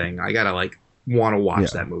kind of thing. I gotta like want to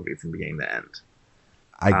watch that movie from beginning to end.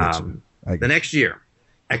 I get you. I The get next year,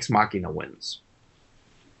 Ex Machina wins.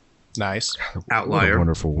 Nice. you. What Outlier, a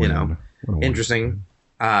wonderful you win. know, What a wonderful interesting.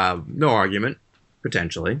 No argument,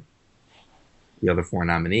 potentially. The other 4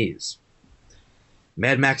 nominees: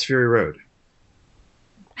 Mad Max Fury Road.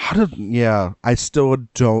 I still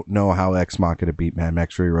don't know how Ex Machina beat Mad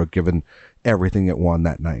Max Fury Road, given everything it won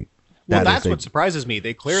that night. Well, that's what surprises me.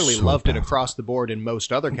 They clearly so loved it baffling. across the board in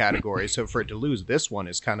most other categories. So for it to lose this one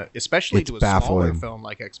is kind of, especially It's to a smaller baffling. film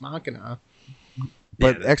like Ex Machina.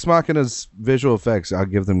 But Yeah, Ex Machina's visual effects, I'll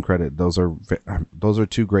give them credit. Those are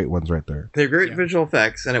two great ones right there. they're great Yeah. visual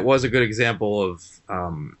effects, and it was a good example of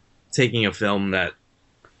taking a film that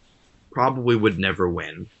probably would never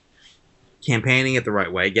win, campaigning it the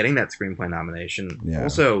right way, getting that screenplay nomination. Yeah.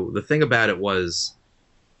 Also, the thing about it was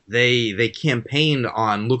they campaigned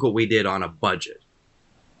on look what we did on a budget,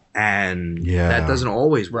 and Yeah. that doesn't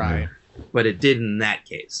always work. Right. But it did in that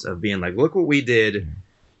case of being like, look what we did.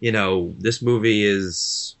 You know, this movie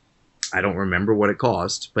is, I don't remember what it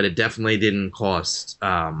cost, but it definitely didn't cost.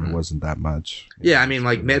 It wasn't that much. Yeah, I mean,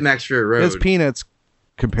 like Mad Max Fury Road. It's peanuts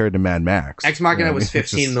compared to Mad Max. Ex Machina You know what I was mean?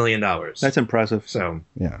 It's $15 just- million. That's impressive. So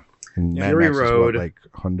Yeah. And Mad Fury Max was Road- like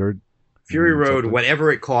 100. Fury Road, something.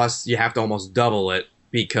 whatever it costs, you have to almost double it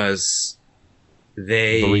because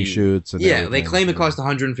they The reshoots and they everything. claim it cost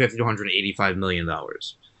 150 to 185 million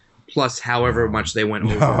dollars, plus however No. much they went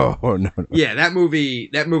over. No. Yeah, that movie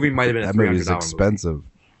might have been a That $300 movie is movie. expensive.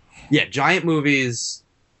 Yeah, giant movies,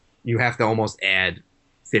 you have to almost add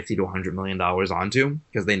 50 to 100 million dollars onto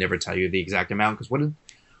because they never tell you the exact amount. Because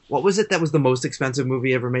what was it that was the most expensive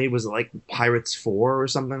movie ever made? Was it like Pirates 4 or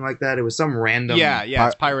something like that? It was some random. Yeah,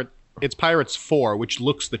 it's Pirates 4, which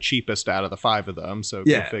looks the cheapest out of the 5 of them. So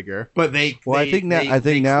Yeah. go figure. But they Well, I think now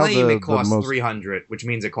claim the it costs most- 300, which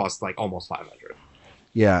means it costs like almost 500.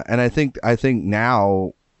 Yeah, and I think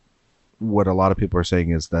now what a lot of people are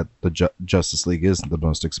saying is that the Justice League is the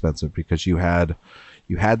most expensive because you had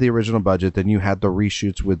the original budget, then you had the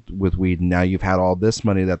reshoots with Whedon. Now you've had all this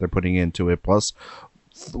money that they're putting into it, plus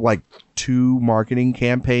like 2 marketing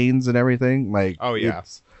campaigns and everything. Like, Oh, yeah.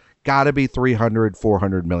 it's got to be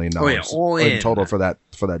 $300-400 million Oh, yeah, all in. total for that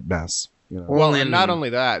mess. You know? Well, in- and not only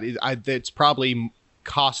that, it's probably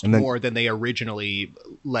cost And then- more than they originally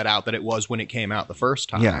let out that it was when it came out the first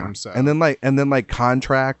time. Yeah, So. and then like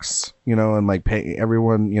contracts, and like pay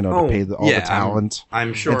everyone, Oh, to pay all yeah, the talent.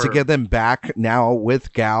 I'm sure. And to get them back now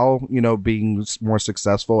with Gal, being more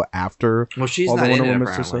successful after. well, she's all the not in Wonder it, Woman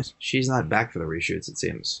apparently. success? She's not back for the reshoots, it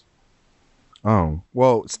seems. Oh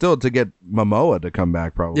well, still to get Momoa to come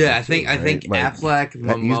back, probably. Yeah, I too, think right? Like, Affleck,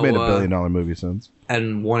 Momoa, he's made $1 billion movie since.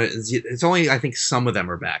 and it's only I think some of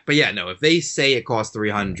them are back. But yeah, no, if they say it costs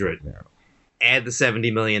 300, Yeah. add the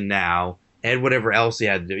 70 million now, add whatever else you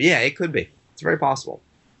had to do. Yeah, it could be. It's very possible.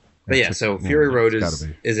 But yeah, so Fury Road it's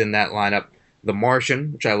gotta be. is in that lineup. The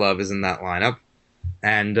Martian, which I love, is in that lineup.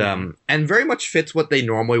 And and very much fits what they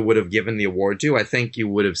normally would have given the award to. I think you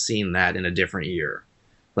would have seen that in a different year.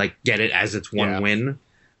 Like get it as its one Yeah. win.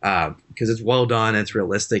 Because it's well done, it's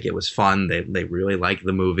realistic, it was fun. They really liked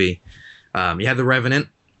the movie. You had The Revenant,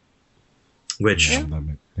 which Yeah, that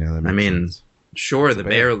makes I mean, sense. sure, the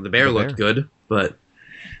bear looked good, but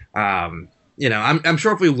I'm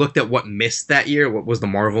sure if we looked at what missed that year, what was the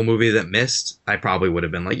Marvel movie that missed, I probably would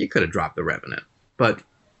have been like, you could have dropped The Revenant, but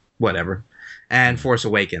whatever. And Force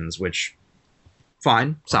Awakens, which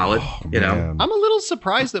fine, solid, Oh, you know. man. I'm a little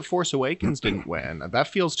surprised that Force Awakens didn't win. That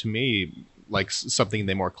feels to me like something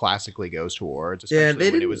they more classically goes towards. Especially Yeah, they when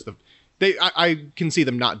it didn't- was I can see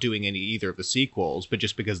them not doing either of the sequels, but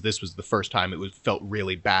just because this was the first time it felt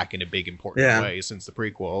really back in a big important Yeah. way since the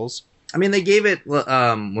prequels. I mean, they gave it,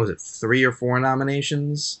 was it 3 or 4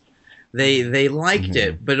 nominations? They liked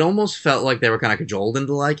it, but it almost felt like they were kind of cajoled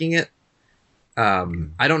into liking it.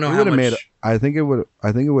 I don't know It how would've much. made. I think it would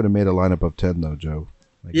have made a lineup of 10 though, Joe.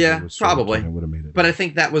 Like, if Yeah, it was straight up probably. 10, it would have made it. But I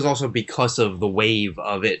think that was also because of the wave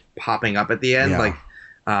of it popping up at the end. Yeah. Like,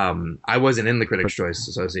 I wasn't in the Critics' Choice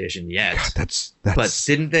Association yet, that's but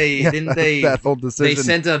didn't they? yeah, Didn't they? that whole They decision.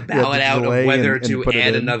 sent a ballot to out delay of whether and to put it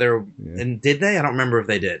add in. another. Yeah. And did they? I don't remember if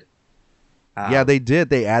they did. Yeah, they did.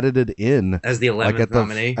 They added it in as the 11th like at the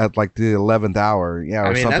nominee. at like the 11th hour. Yeah, or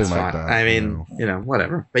I mean, something that's like fine. that. I mean,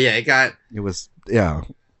 whatever. But yeah, it got it was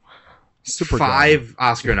super 5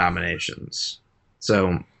 Oscar nominations. So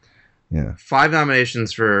dumb. Yeah, 5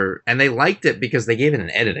 nominations for, and they liked it because they gave it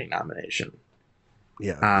an editing nomination.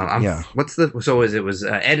 yeah, yeah, What's the? So it was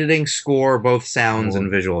editing, score, both sounds Score.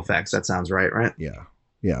 and visual effects. That sounds right, right? yeah,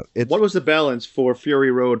 yeah. It's What was the balance for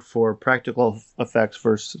Fury Road for practical effects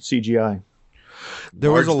versus CGI?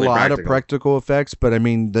 there was a Largely lot of practical effects, but I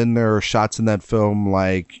mean, then there are shots in that film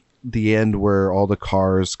like the end where all the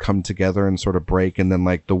cars come together and sort of break, and then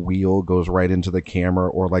like the wheel goes right into the camera,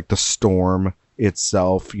 or like the storm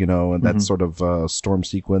itself, and that sort of storm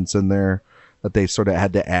sequence in there. that they sort of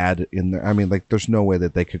had to add in there. I mean, like, there's no way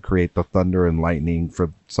that they could create the thunder and lightning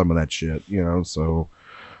for some of that shit, you know. So,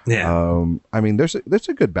 Yeah. I mean, there's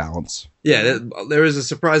a good balance. Yeah, there is a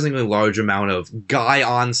surprisingly large amount of guy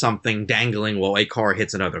on something dangling while a car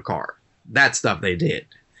hits another car. That stuff they did,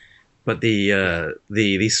 but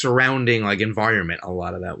the surrounding like environment, a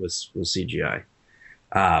lot of that was CGI.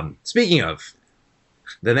 Speaking of,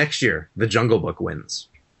 the next year, The Jungle Book wins,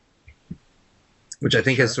 which I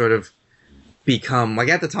think has sort of become, like,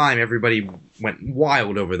 at the time everybody went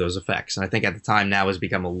wild over those effects, and I think at the time now has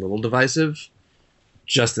become a little divisive,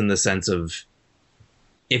 just in the sense of,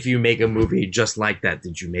 if you make a movie just like that,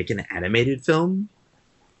 did you make an animated film?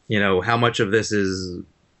 You know, how much of this is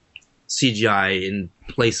CGI in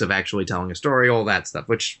place of actually telling a story, all that stuff,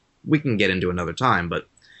 which we can get into another time. But,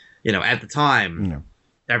 you know, at the time,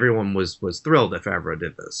 everyone was thrilled that Favreau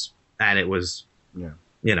did this. And it was,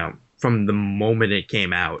 you know, from the moment it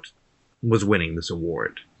came out, was winning this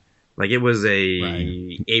award. Like, it was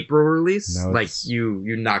a April release. Now like,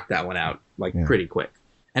 you knocked that one out, like, pretty quick.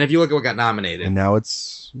 And if you look at what got nominated, and now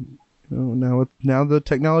it's now the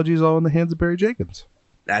technology is all in the hands of Barry Jenkins.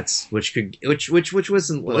 That's which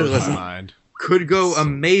wasn't mind. Could go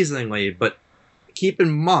amazingly, but keep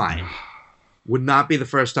in mind, would not be the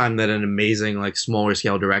first time that an amazing, like, smaller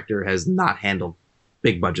scale director has not handled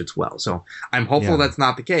big budgets well. So I'm hopeful that's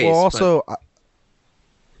not the case. Well, also,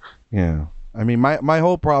 I mean, my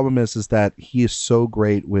whole problem is that he is so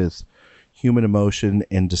great with human emotion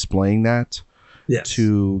and displaying that. Yes.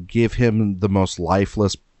 To give him the most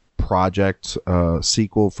lifeless project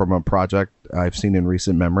sequel from a project I've seen in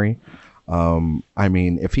recent memory. I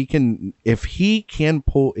mean, if he can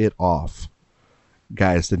pull it off,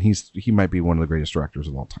 guys, then he might be one of the greatest directors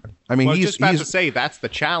of all time. I mean, well, he's just about to say that's the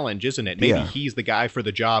challenge, isn't it? Maybe he's the guy for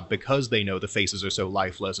the job because they know the faces are so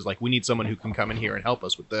lifeless. It's like, we need someone who can come in here and help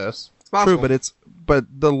us with this. True, but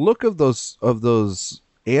the look of those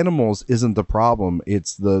animals isn't the problem.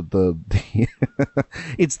 It's the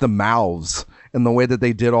it's the mouths and the way that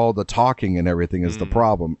they did all the talking and everything is the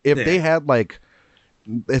problem. If they had, like,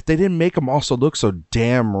 if they didn't make them also look so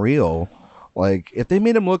damn real, like, if they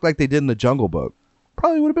made them look like they did in The Jungle Book,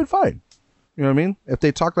 probably would have been fine. You know what I mean? If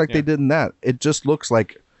they talked like they did in that, it just looks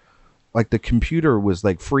like the computer was,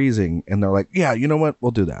 like, freezing and they're like, yeah, you know what?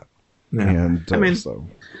 We'll do that. Yeah. And I mean, so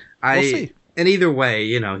we'll see. And either way,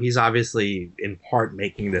 you know, he's obviously in part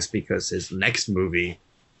making this because his next movie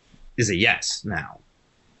is a yes now.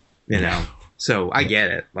 You know, so I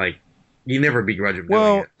get it. Like, you never begrudge him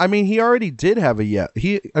doing it. I mean, he already did have a yes.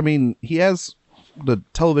 He has the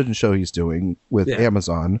television show he's doing with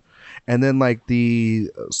Amazon, and then, like,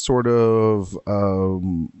 the sort of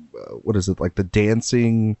what is it, like the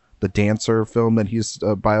dancer film that he's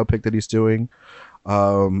biopic that he's doing.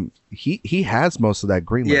 He has most of that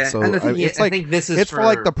greenlit. Yeah, so and I think this is for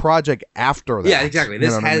like the project after that. Yeah, exactly.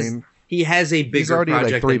 This he has a bigger He's already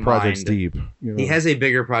project like 3 in projects mind. deep. You know? He has a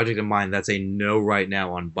bigger project in mind. That's a no right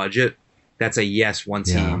now on budget. That's a yes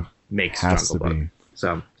once he makes has Jungle to Book. be.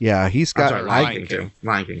 So yeah, he's got Lion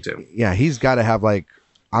King too. Yeah, he's got to have, like,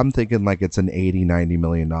 I'm thinking like it's an $80-90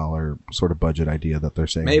 million sort of budget idea that they're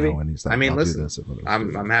saying. Maybe. No, and he's like, I mean, I'll listen, do this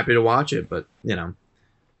I'm happy to watch it, but, you know,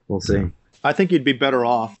 we'll see. I think you'd be better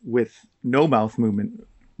off with no mouth movement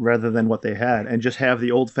rather than what they had, and just have the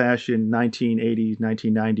old-fashioned 1980s,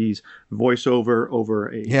 1990s voiceover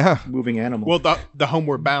over a moving animal. Well, the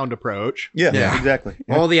Homeward Bound approach. Yeah, exactly.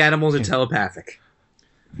 All the animals are telepathic.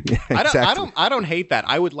 Yeah, exactly. I don't hate that.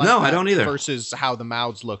 I would like I don't either. Versus how the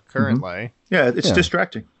mouths look currently. Yeah, it's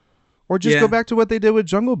distracting. Or just go back to what they did with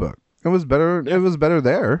Jungle Book. It was better. It was better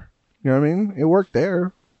there. You know what I mean? It worked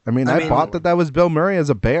there. I mean, I bought that was Bill Murray as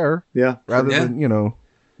a bear. Yeah. Rather than, you know,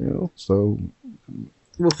 so.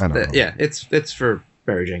 Well, I don't know. Yeah, it's for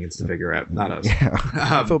Barry Jenkins to figure out, not us. Yeah.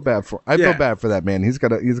 I feel bad for that man. He's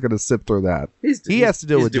gonna sip through that. He has to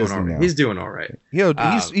deal with Disney now. He's doing all right.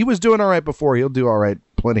 He was doing all right before. He'll do all right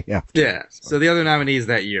plenty after. Yeah. So the other nominees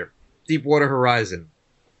that year: Deepwater Horizon.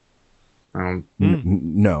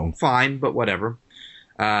 No. Fine, but whatever.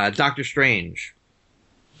 Doctor Strange.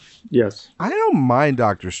 Yes. I don't mind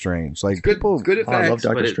Doctor Strange. Like, good effects. I love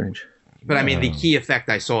Doctor but Strange. But I mean, the key effect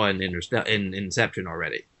I saw in Inception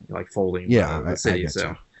already, like folding the city.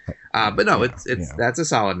 So, but no, that's a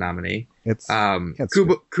solid nominee. It's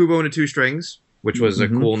Kubo and the Two Strings, which was a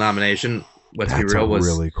cool nomination. Let's be real, was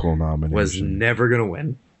really cool nomination. Was never gonna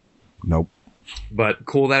win. Nope. But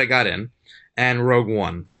cool that it got in, and Rogue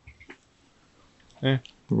One.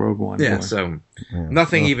 Rogue One. Yeah. Boy. So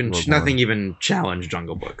nothing even challenged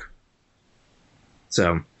Jungle Book.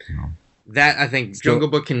 So that I think Jungle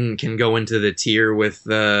Book can go into the tier with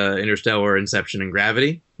Interstellar, Inception, and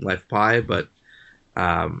Gravity, Life of Pi, but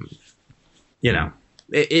you know,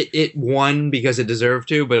 it won because it deserved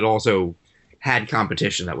to, but it also had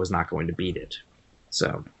competition that was not going to beat it.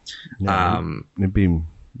 So, it'd be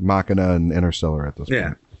Machina and Interstellar at this point.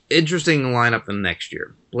 Yeah, interesting lineup the next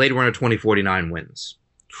year. Blade Runner 2049 wins.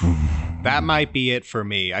 That might be it for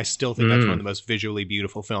me. I still think that's one of the most visually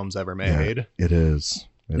beautiful films ever made. Yeah, it is.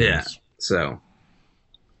 It is. So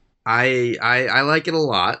I like it a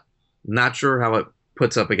lot. Not sure how it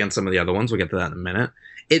puts up against some of the other ones. We'll get to that in a minute.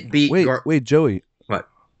 It beat. Wait, Joey. What?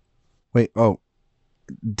 Wait. Oh,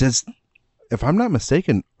 if I'm not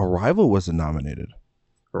mistaken, Arrival wasn't nominated.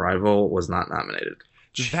 Arrival was not nominated.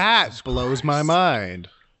 That blows my mind.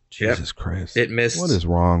 Jesus Christ! It missed. What is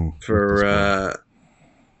wrong for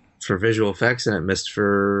visual effects, and it missed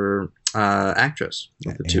for actress.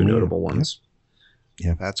 The two notable ones.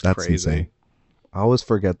 Yeah, that's crazy. Insane. I always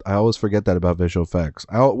forget that about visual effects.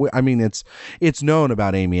 I mean, it's known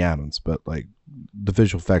about Amy Adams, but like the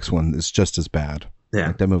visual effects one is just as bad. Yeah,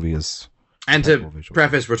 like, that movie is. And to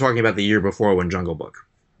preface, we're talking about the year before when Jungle Book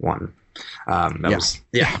won. Exactly.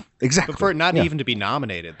 But for it not even to be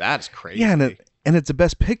nominated, that's crazy. Yeah, and it's a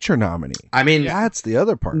Best Picture nominee. I mean, that's the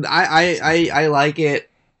other part. I like it.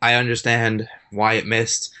 I understand why it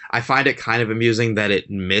missed. I find it kind of amusing that it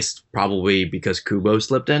missed probably because Kubo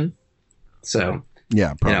slipped in. So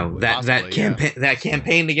yeah, probably. You know, that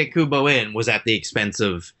campaign to get Kubo in was at the expense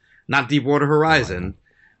of not Deepwater Horizon,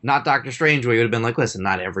 not Doctor Strange, where you would have been like, listen,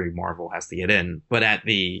 not every Marvel has to get in, but at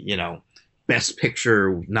the Best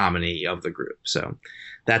Picture nominee of the group. So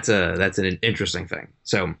that's an interesting thing.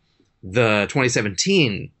 So the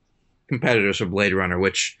 2017 competitors for Blade Runner,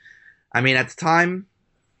 which I mean at the time,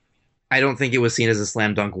 I don't think it was seen as a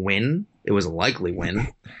slam dunk win. It was a likely win,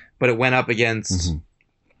 but it went up against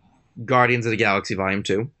Guardians of the Galaxy Volume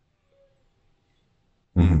 2.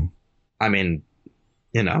 Mm-hmm. I mean,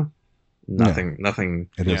 nothing.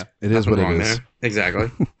 It is what it is. There.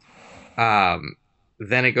 Exactly.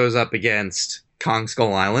 Then it goes up against Kong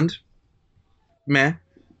Skull Island. Meh.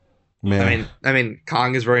 I mean,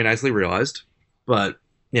 Kong is very nicely realized, but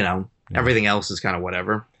everything else is kind of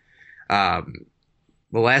whatever.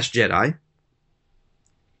 The Last Jedi.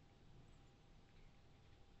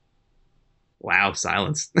 Wow,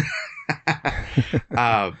 silence.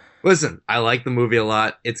 Listen, I like the movie a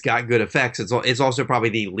lot. It's got good effects. It's also probably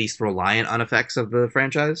the least reliant on effects of the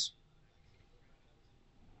franchise.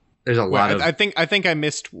 There's a lot of. I think I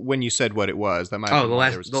missed when you said what it was. That might. Oh,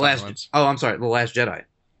 I'm sorry. The Last Jedi.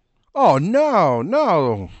 Oh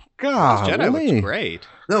no! God, Jedi looks great.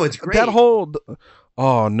 No, it's great. That whole.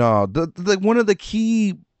 Oh no! The one of the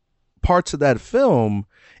key parts of that film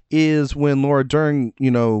is when Laura Dern,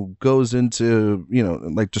 goes into,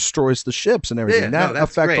 like destroys the ships and everything. Yeah, that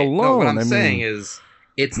effect great. alone. No, what I'm saying is,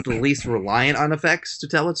 it's the least reliant on effects to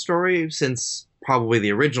tell its story since probably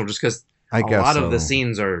the original, just because a lot of the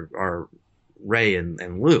scenes are Rey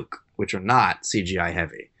and Luke, which are not CGI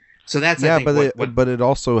heavy. So that's but it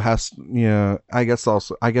also has I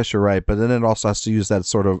guess you're right, but then it also has to use that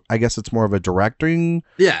sort of, I guess it's more of a directing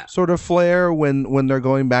sort of flair when they're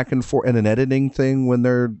going back and forth, and an editing thing when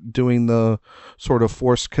they're doing the sort of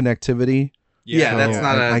forced connectivity. That's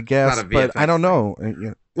not a, I guess, not a VFX but I don't know.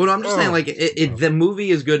 Well, I'm just saying, like, the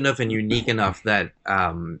movie is good enough and unique enough that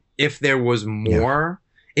if there was more,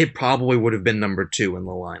 it probably would have been number 2 in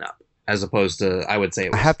the lineup, as opposed to, I would say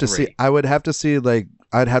it was 3. I'd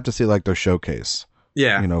have to see like their showcase.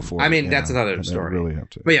 Yeah. For I mean, that's another story. Really have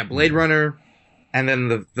to, but yeah, Blade Runner, and then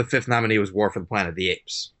the 5th nominee was War for the Planet of the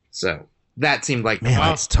Apes. So that seemed like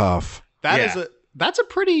that's tough. That's a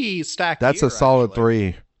pretty stacked. That's year, a solid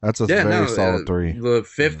actually. 3. That's a very solid 3. The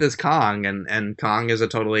 5th is Kong, and Kong is a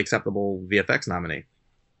totally acceptable VFX nominee.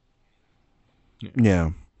 Yeah.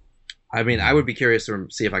 I mean, I would be curious to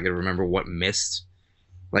see if I could remember what missed.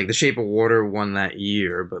 Like, The Shape of Water won that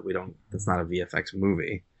year, but that's not a VFX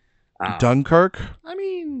movie. Dunkirk? I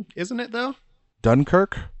mean, isn't it, though?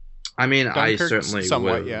 Dunkirk? I mean, I certainly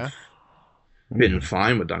somewhat, would have been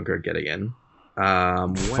fine with Dunkirk getting in.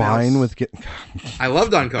 Fine with getting... I love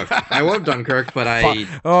Dunkirk. But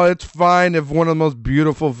it's fine if one of the most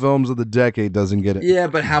beautiful films of the decade doesn't get it. Yeah,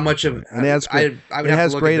 but how much of... And it has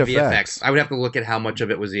great effects. I would have to look at how much of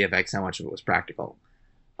it was VFX, how much of it was practical.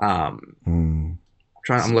 I'm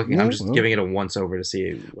just giving it a once over to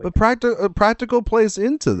see. But practical plays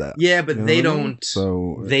into that. Yeah, but they don't.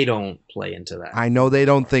 So they don't play into that. I know they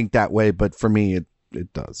don't think that way, but for me,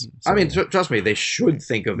 it does. So. I mean, trust me, they should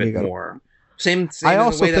think of it more. Same I as the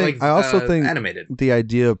also way think that, I also think animated. the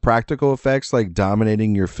idea of practical effects like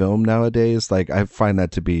dominating your film nowadays, like I find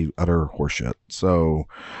that to be utter horseshit. So,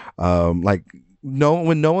 like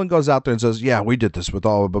when no one goes out there and says, "Yeah, we did this with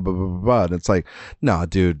all blah blah blah blah," blah, and it's like, no,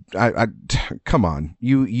 dude, I come on,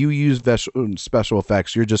 you use special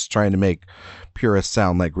effects. You're just trying to make purists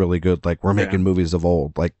sound like really good, like we're making movies of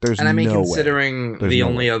old. Like there's And I mean, no considering way. the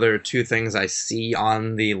only other two things I see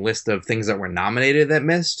on the list of things that were nominated that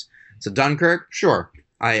missed, so Dunkirk, sure.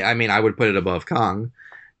 I mean, I would put it above Kong,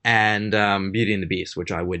 and Beauty and the Beast,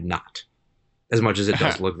 which I would not, as much as it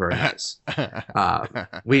does look very nice.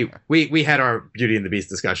 We had our Beauty and the Beast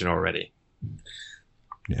discussion already.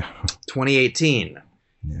 Yeah. 2018.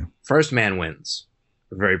 Yeah. First Man wins.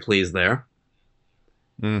 Very pleased there.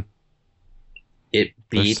 Mm. It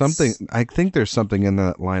There's beats something. I think there's something in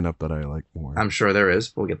that lineup that I like more. I'm sure there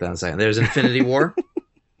is. We'll get that in a second. There's Infinity War.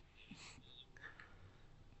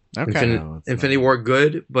 Okay. No, it's Infinity not. War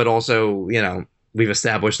good, but also, we've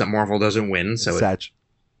established that Marvel doesn't win. So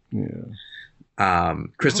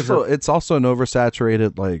Christopher. It's also an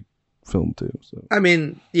oversaturated like film too. So I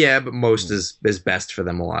mean, yeah, but most is best for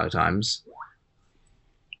them a lot of times.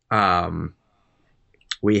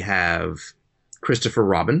 We have Christopher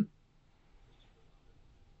Robin.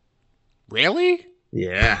 Really?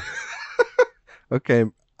 Yeah. okay,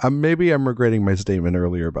 maybe I'm regretting my statement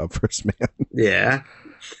earlier about First Man. Yeah.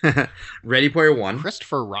 Ready Player One.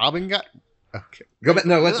 Christopher Robin got. Okay. Go back.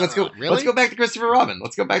 No, let's go. Really? Let's go back to Christopher Robin.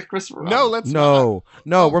 Let's go back to Christopher Robin. No, let's No,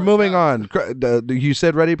 not. we're my moving God. on. You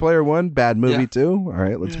said Ready Player One, bad movie Yeah. too. All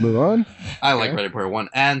right, let's move on. I like Okay. Ready Player One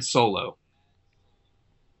and Solo.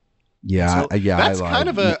 Yeah, So yeah. That's I lied. kind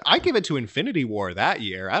of a. I give it to Infinity War that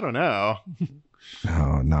year. I don't know.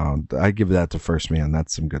 No, I give that to First Man.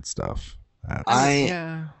 That's some good stuff.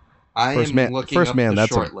 Yeah. I First am Man- looking First up Man, the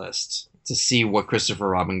that's short list to see what Christopher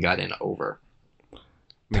Robin got in over. I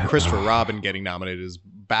mean, Christopher Robin getting nominated is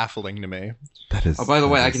baffling to me. That is. Oh, by the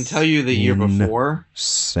way, I can tell you the year before.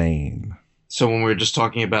 Insane. So when we were just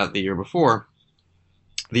talking about the year before,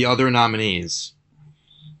 the other nominees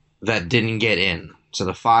that didn't get in. So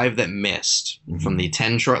the 5 that missed from the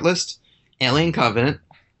 10 shortlist: Alien Covenant,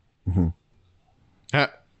 Huh.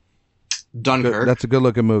 Dunkirk. That's a good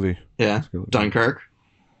looking movie. Yeah, That's a good looking- Dunkirk,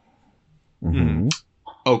 Mhm.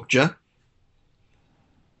 Okja,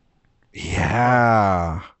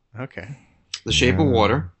 Yeah. Okay. The Shape of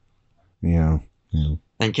Water, Yeah.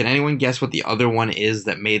 and can anyone guess what the other one is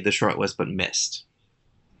that made the shortlist but missed?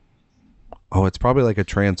 Oh, it's probably like a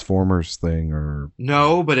Transformers thing, or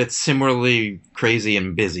No, but it's similarly crazy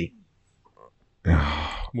and busy.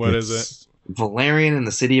 What is It's- Valerian and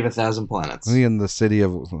the City of a Thousand Planets. In the city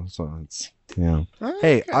of, so it's yeah.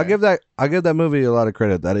 Hey, I'll give that movie a lot of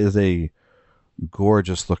credit. That is a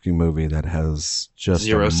gorgeous looking movie that has just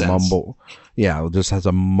Zero a sense. mumble. Yeah, it just has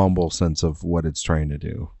a mumble sense of what it's trying to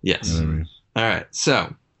do. Yes. You know what I mean? All right.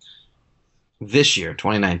 So this year,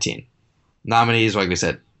 2019, nominees, like we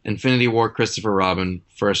said, Infinity War, Christopher Robin,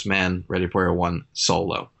 First Man, Ready Player One,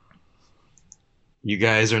 Solo. You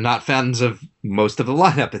guys are not fans of most of the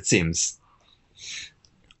lineup, it seems.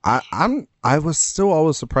 I was still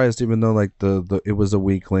always surprised, even though like the it was a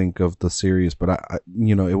weak link of the series, but I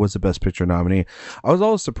it was the Best Picture nominee. I was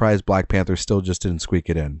always surprised Black Panther still just didn't squeak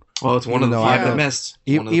it in. Well, it's one of the Even though 5 I that don't- missed.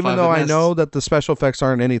 One of the Even 5 though that I missed. know that the special effects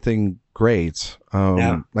aren't anything great,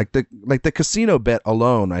 Yeah. like the casino bet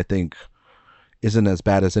alone, I think, isn't as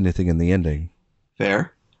bad as anything in the ending.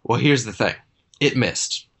 Fair. Well, here's the thing. It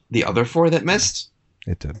missed. The other 4 that missed,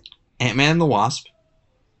 It did. Ant-Man and the Wasp,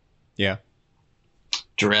 Yeah.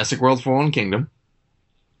 Jurassic World Fallen Kingdom,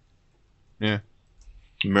 Yeah.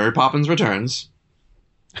 Mary Poppins Returns,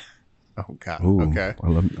 Oh God. Ooh, Okay. I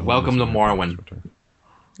love Welcome to Morrowind.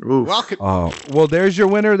 Oof. Welcome. Oh, well, there's your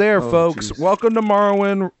winner there, Oh, folks. geez. Welcome to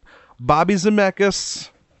Morrowind. Bobby Zemeckis,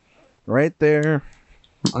 right there.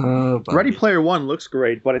 Ready Player One looks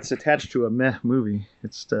great, but it's attached to a meh movie.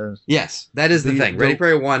 It's Yes, that is the The- thing. the- Ready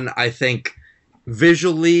Player One, I think,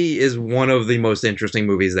 visually is one of the most interesting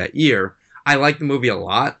movies that year. I like the movie a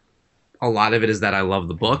lot. A lot of it is that I love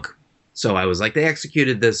the book. So I was like, they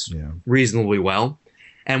executed this Yeah. reasonably well.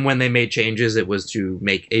 And when they made changes, it was to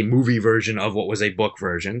make a movie version of what was a book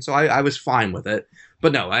version. So I was fine with it.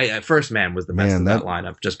 But no, First Man was the best Man, of that that-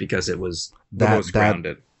 lineup just because it was the that- most that-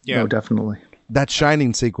 grounded. Yeah. no, definitely. That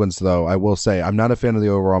Shining sequence, though, I will say, I'm not a fan of the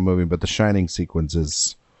overall movie, but the Shining sequence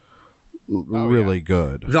is really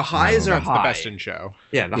good. The highs are That's the high. best in show.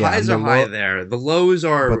 Yeah, the Yeah, highs and are the high low- there. The lows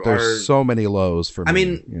are... but there's are so many lows for me. I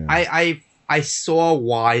mean, Yeah. I saw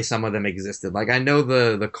why some of them existed. Like, I know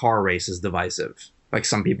the car race is divisive. Like,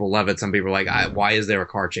 some people love it. Some people are like, why is there a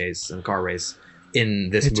car chase and a car race? in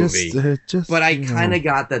this It movie. just, But I you know, kind of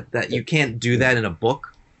got that you can't do that in a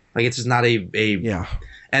book. Like, it's just not a yeah.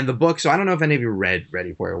 And the book. So I don't know if any of you read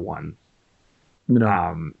Ready Player One.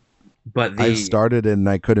 No. But I started and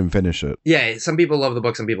I couldn't finish it. yeah, some people love the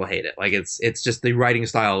book, some people hate it. Like, it's just the writing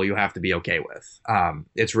style you have to be okay with.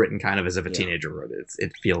 It's written kind of as if a teenager wrote it.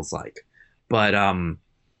 It feels like, but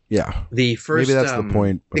Yeah. the first Maybe that's the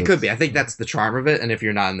point. but It could it's- be. I think that's the charm of it. And if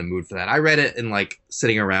you're not in the mood for that, I read it in like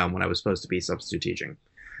sitting around when I was supposed to be substitute teaching.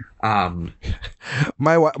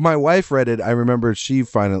 My wife read it. I remember she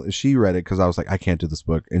read it because I was like, I can't do this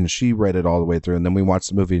book, and she read it all the way through. And then we watched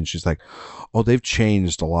the movie, and she's like, "Oh, they've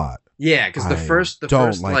changed a lot." Yeah, because the I first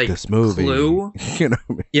don't like this movie. clue, You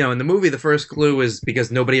know, in the movie, the first clue is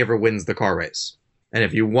because nobody ever wins the car race, and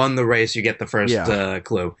if you won the race, you get the first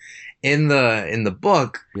clue. In the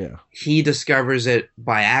book, yeah, he discovers it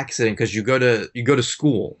by accident because you go to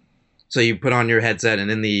school, so you put on your headset, and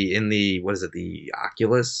in the what is it, the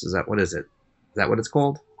Oculus? Is that what is it? Is that what it's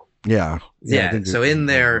called? yeah. I think So in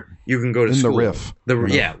there, you can go to in school. the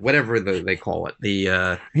Riff. Whatever they call it.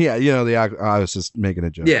 The Yeah, I was just making a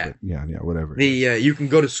joke. Yeah. but yeah, whatever. you can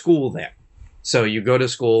go to school there. So you go to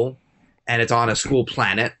school, and it's on a school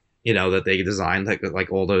planet, that they designed,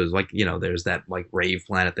 like all those, there's that like rave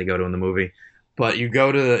planet they go to in the movie. But he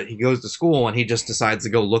goes to school, and he just decides to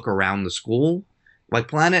go look around the school like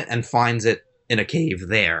planet and finds it in a cave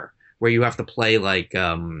there where you have to play like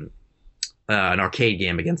an arcade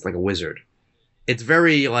game against like a wizard. It's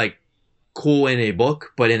very like cool in a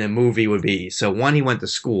book, but in a movie would be, so one, he went to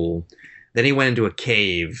school, then he went into a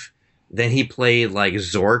cave, then he played like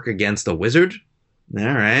Zork against a wizard. All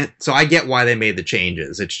right. So I get why they made the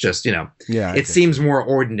changes. It's just, yeah, it seems more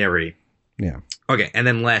ordinary. Yeah. Okay. And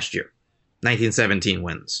then last year, 1917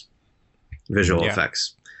 wins visual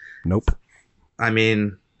effects. Nope. I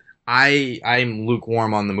mean, I'm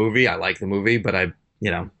lukewarm on the movie. I like the movie, but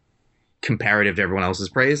comparative to everyone else's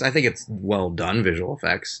praise, I think it's well done visual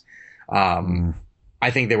effects. I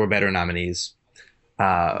think there were better nominees.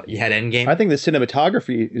 You had Endgame. I think the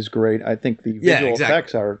cinematography is great. I think the visual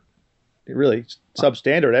effects are really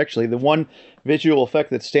substandard, actually. The one visual effect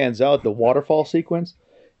that stands out, the waterfall sequence,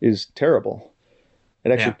 is terrible.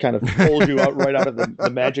 It actually kind of pulls you out right out of the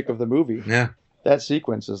magic of the movie. Yeah. That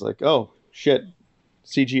sequence is like, oh, shit,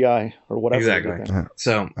 CGI or whatever. Exactly.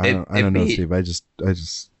 So I don't know, Steve. I just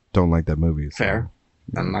don't like that movie. So. Fair.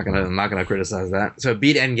 I'm not gonna criticize that. So it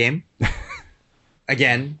beat Endgame.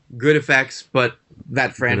 Again, good effects, but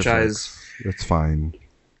that franchise that's fine.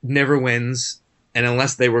 Never wins, and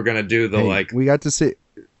unless they were gonna do the we got to see.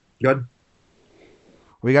 Good.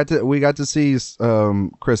 We got to see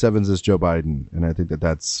Chris Evans as Joe Biden, and I think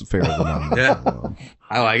that's fair enough. Yeah,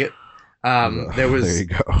 I like it. There you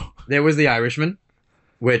go. There was The Irishman,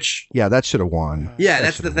 which that should have won. Yeah,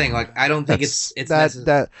 that's the thing. Like, I don't think it's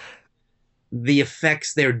that the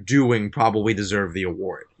effects they're doing probably deserve the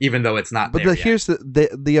award, even though it's not. But there here's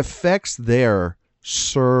the effects there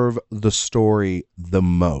serve the story the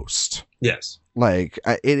most. Yes, like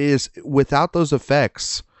it is without those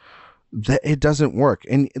effects. That it doesn't work.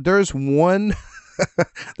 And there's one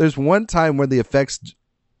time where the effects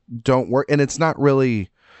don't work, and it's not really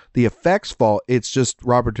the effects fault. It's just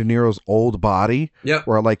Robert De Niro's old body. Yep.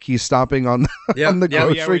 Where like he's stomping on the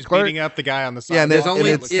grocery cart, beating up the guy on the side. Yeah, and it's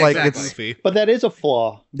like exactly. But that is a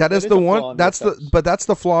flaw. That is the one. That's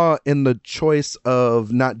the flaw in the choice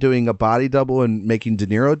of not doing a body double and making De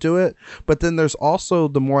Niro do it. But then there's also,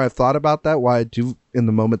 the more I've thought about that, why I do in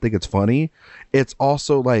the moment think it's funny. It's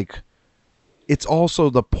also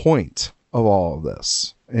the point of all of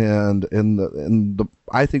this, and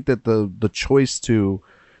I think that the choice to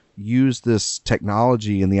use this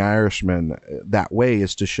technology in The Irishman that way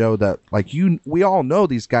is to show that we all know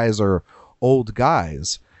these guys are old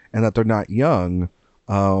guys and that they're not young,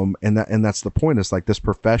 and that's the point. It's like this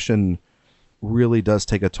profession really does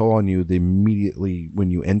take a toll on you immediately when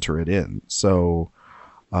you enter it in. So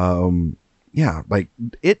like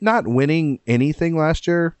it not winning anything last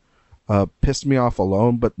year pissed me off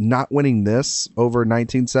alone, but not winning this over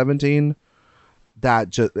 1917, that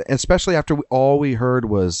just, especially after all we heard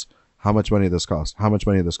was how much money this cost, how much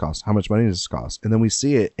money this cost, how much money this cost, and then we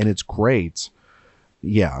see it and it's great.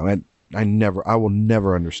 Yeah, I will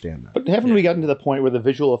never understand that. But haven't we gotten to the point where the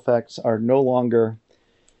visual effects are no longer?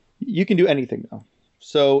 You can do anything now.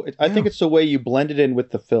 So I think it's the way you blend it in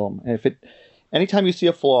with the film. And anytime you see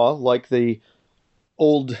a flaw like the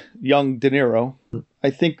old young De Niro, I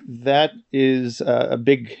think that is a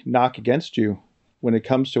big knock against you when it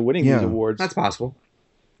comes to winning these awards. That's possible.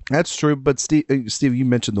 That's true, but Steve, you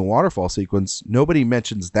mentioned the waterfall sequence. Nobody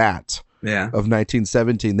mentions that Yeah. of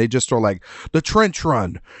 1917. They just were like, the trench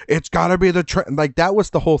run. It's got to be the trench. Like, that was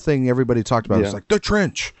the whole thing everybody talked about. Yeah. It's like, the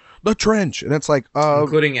trench. And it's like,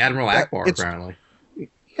 Including Admiral Akbar, it's- apparently.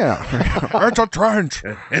 yeah, it's a trench.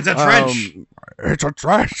 It's a trench. It's a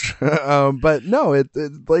trench. But no, it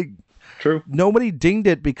like, True. nobody dinged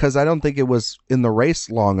it because I don't think it was in the race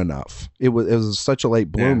long enough. It was such a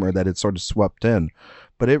late bloomer that it sort of swept in.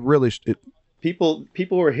 But it really, People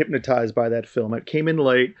were hypnotized by that film. It came in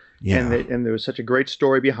late, yeah. and there was such a great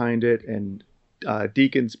story behind it, and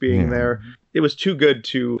Deakins being Yeah. there. It was too good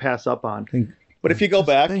to pass up on. But if you go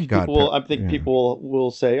back, Thank God, I think yeah. people will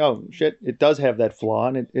say, "Oh shit, it does have that flaw,"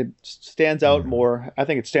 and it stands out more. I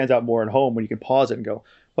think it stands out more at home when you can pause it and go,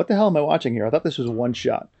 "What the hell am I watching here? I thought this was one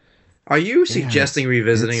shot." Are you suggesting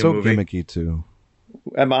revisiting it's a so movie? gimmicky too.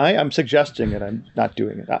 Am I? I'm suggesting it. I'm not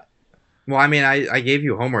doing it. Well, I mean, I gave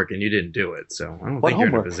you homework and you didn't do it, so I don't What think you're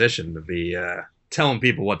in homework? a position to be telling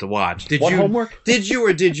people what to watch. Did What you? homework? Did you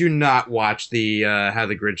or did you not watch the How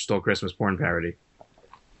the Grinch Stole Christmas porn parody?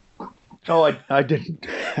 Oh, I didn't.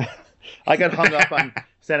 I got hung up on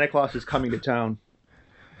Santa Claus is coming to town.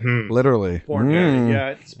 Literally. Porn parody. Yeah,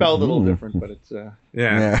 it's spelled a little different, but it's.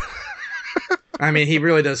 Yeah. I mean, he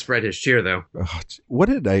really does spread his cheer, though. What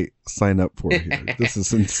did I sign up for here? This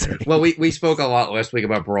is insane. Well, we spoke a lot last week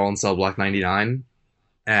about Brawl in Cell Block 99,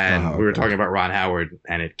 and we were okay. talking about Ron Howard,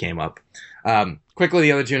 and it came up. Quickly,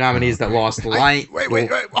 the other two nominees that lost the line. Wait.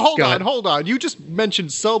 Hold on. You just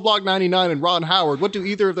mentioned Cell Block 99 and Ron Howard. What do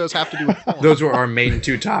either of those have to do with porn? Those were our main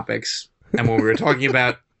two topics. And when we were talking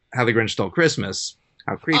about How the Grinch Stole Christmas,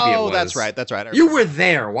 how creepy it was. Oh, that's right. I You remember. were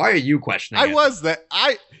there. Why are you questioning I it? was that.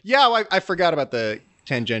 I forgot about the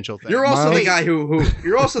tangential thing. You're also Miles? the guy who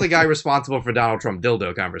you're also the guy responsible for Donald Trump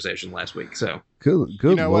dildo conversation last week. So Good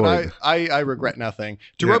You know Lord. what? I regret nothing.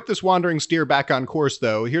 To Yeah. rope this wandering steer back on course,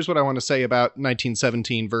 though, here's what I want to say about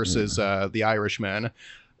 1917 versus The Irishman.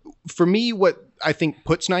 For me, what I think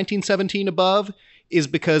puts 1917 above is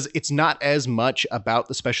because it's not as much about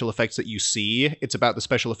the special effects that you see. It's about the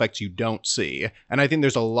special effects you don't see. And I think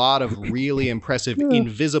there's a lot of really impressive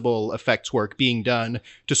invisible effects work being done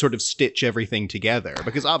to sort of stitch everything together.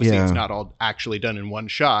 Because obviously it's not all actually done in one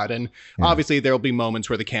shot. And obviously there'll be moments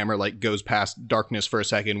where the camera like goes past darkness for a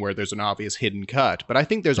second where there's an obvious hidden cut. But I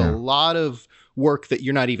think there's a lot of work that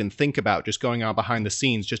you're not even think about just going on behind the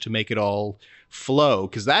scenes just to make it all flow,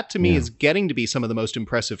 because that to me is getting to be some of the most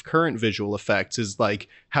impressive current visual effects, is like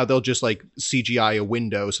how they'll just like CGI a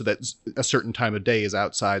window so that a certain time of day is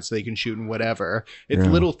outside so they can shoot in whatever. It's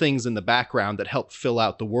little things in the background that help fill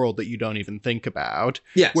out the world that you don't even think about.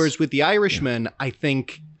 yes. Whereas with The Irishman, I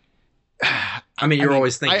think I mean, you're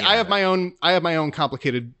always thinking. I have about my own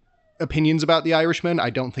complicated opinions about The Irishman. I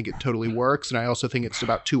don't think it totally works, and I also think it's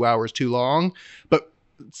about 2 hours too long. But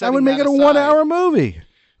I would make it a 1 hour movie.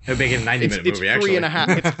 it would make it a 90-minute It's movie. Actually,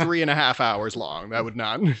 3.5 hours long.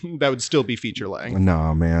 That would still be feature length.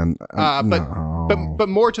 No, man. But No. but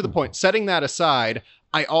more to the point, setting that aside,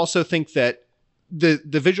 I also think that the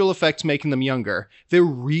visual effects making them younger, they're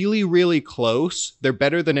really, really close. They're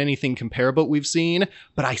better than anything comparable we've seen,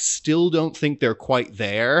 but I still don't think they're quite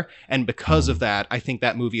there. And because of that, I think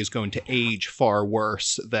that movie is going to age far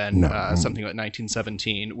worse than something like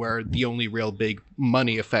 1917, where the only real big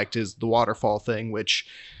money effect is the waterfall thing, which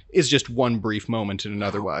is just one brief moment in an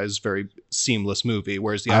otherwise very seamless movie.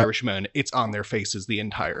 Whereas The Irishman, it's on their faces the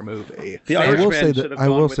entire movie. The I will say Irishman that- should have I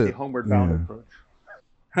gone will with say- the Homeward Bound yeah. approach.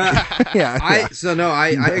 Yeah.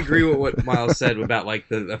 I agree with what Miles said about like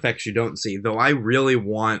the effects you don't see. Though I really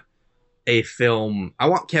want a film. I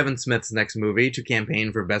want Kevin Smith's next movie to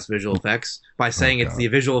campaign for best visual effects by saying it's God. the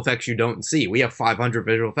visual effects you don't see. We have 500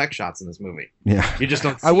 visual effect shots in this movie. Yeah. You just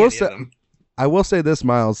don't see I will any say- of them. I will say this,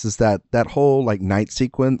 Miles, is that whole like night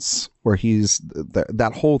sequence where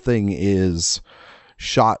that whole thing is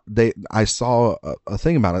shot. I saw a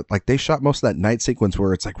thing about it. Like they shot most of that night sequence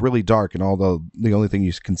where it's like really dark and all the only thing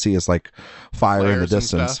you can see is like fire in the Flares and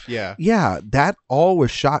distance. stuff, yeah. Yeah, that all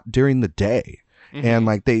was shot during the day. Mhm. And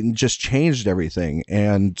like they just changed everything.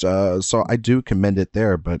 And so I do commend it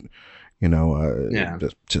there, but you know, Yeah.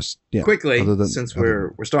 just yeah. Quickly, other than- since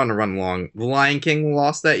other we're starting to run long, The Lion King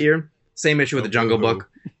lost that year. Same issue with The Jungle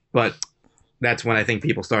Book, but that's when I think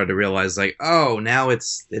people started to realize, like, oh, now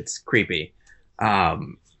it's creepy.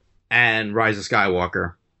 And Rise of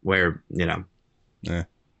Skywalker, where yeah,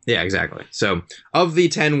 exactly. So, of the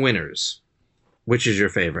 10 winners, which is your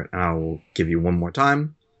favorite? I'll give you one more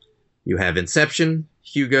time. You have Inception,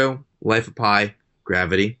 Hugo, Life of Pi,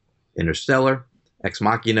 Gravity, Interstellar, Ex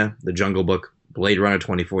Machina, The Jungle Book, Blade Runner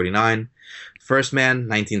 2049, First Man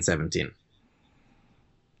 1917.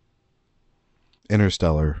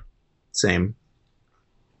 Interstellar. Same.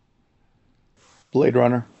 Blade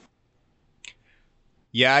Runner.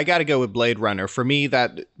 Yeah, I got to go with Blade Runner. For me,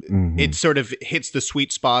 that it sort of hits the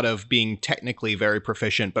sweet spot of being technically very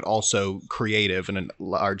proficient, but also creative in a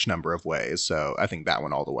large number of ways. So I think that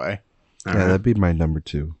one all the way. All Yeah, right. that'd be my number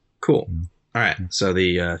 2. Cool. All right. So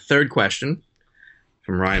the third question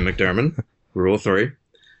from Ryan McDermott, Rule 3.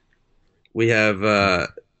 We have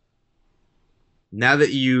now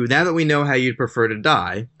that we know how you'd prefer to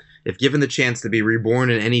die, if given the chance to be reborn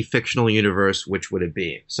in any fictional universe, which would it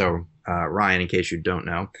be? So Ryan, in case you don't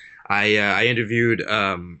know, I interviewed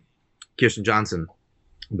Kirsten Johnson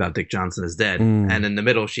about Dick Johnson is Dead, and in the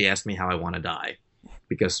middle she asked me how I want to die,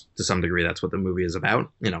 because to some degree that's what the movie is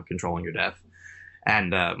about, controlling your death.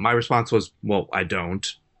 And my response was, well, I don't,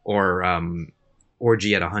 or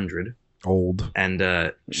Orgy at 100. Old.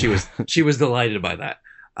 And she was delighted by that.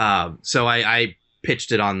 So I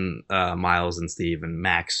pitched it on Miles and Steve and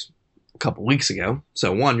Max a couple weeks ago.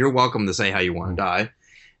 So one, you're welcome to say how you want to die.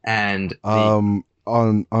 And on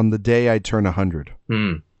the day I turn 100.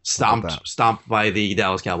 Stomped by the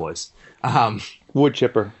Dallas Cowboys. Wood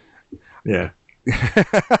chipper. Yeah.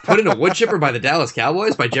 Put in a wood chipper by the Dallas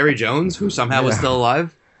Cowboys by Jerry Jones, who somehow is still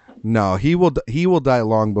alive. No, he will die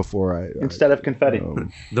long before I Instead of confetti.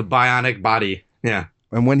 The bionic body. Yeah.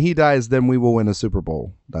 And when he dies, then we will win a Super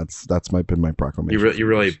Bowl. That's been my proclamation. You're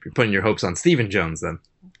really putting your hopes on Stephen Jones then.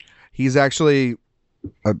 He's actually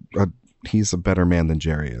he's a better man than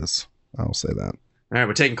Jerry is. I'll say that. All right,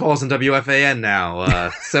 we're taking calls on WFAN now.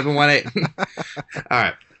 718. All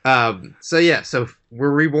right. So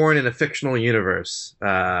we're reborn in a fictional universe.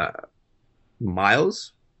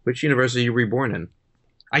 Miles, which universe are you reborn in?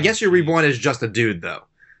 I guess you're reborn as just a dude, though.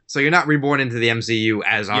 So you're not reborn into the MCU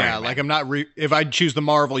as Iron Man. Yeah, like I'm not. If I choose the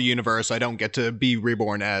Marvel universe, I don't get to be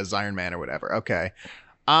reborn as Iron Man or whatever. Okay.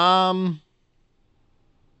 I'm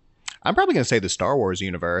probably going to say the Star Wars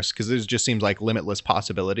universe, because there just seems like limitless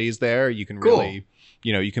possibilities there. You can really,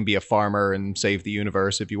 you can be a farmer and save the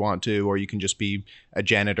universe if you want to, or you can just be a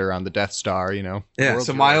janitor on the Death Star. Yeah.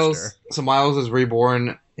 So Miles is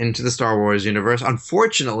reborn into the Star Wars universe.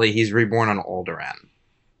 Unfortunately, he's reborn on Alderaan.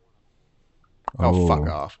 Oh, fuck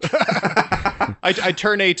off. I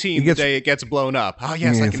turn 18 the day it gets blown up. Oh,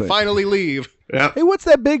 yes, I can finally leave. Yep. Hey, what's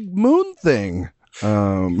that big moon thing? Wait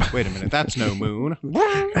a minute, that's no moon.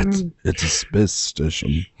 It's a space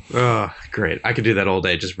station. Oh, great. I could do that all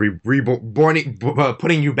day. Just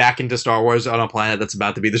putting you back into Star Wars on a planet that's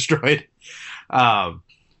about to be destroyed. All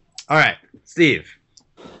right, Steve,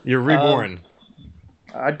 you're reborn.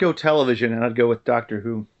 I'd go television, and I'd go with Doctor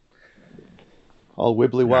Who. All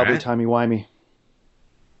wibbly wobbly, right. timey wimey.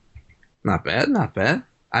 Not bad, not bad.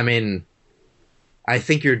 I mean, I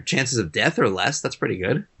think your chances of death are less. That's pretty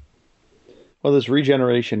good. Well, there's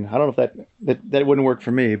regeneration. I don't know if that wouldn't work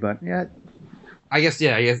for me, but yeah. I guess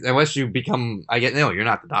unless you become, you're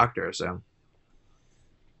not the Doctor, so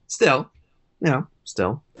still.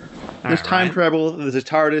 There's time travel. There's a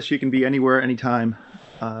TARDIS. You can be anywhere, anytime,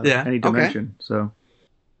 any dimension. Okay. So, all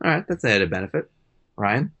right, that's an added benefit.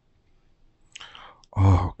 Ryan,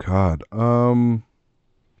 Oh God.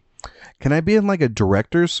 Can I be in like a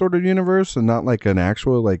director's sort of universe and not like an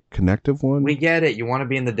actual like connective one? we get it. You want to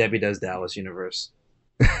be in the Debbie Does Dallas universe.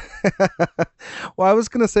 Well, I was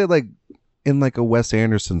gonna say like in like a Wes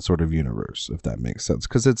Anderson sort of universe, if that makes sense,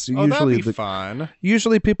 because it's usually that'd be fun.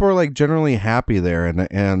 Usually people are like generally happy there,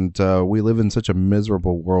 and we live in such a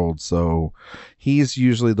miserable world, so he's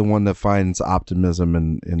usually the one that finds optimism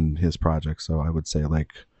in his project. So I would say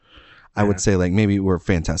like maybe we're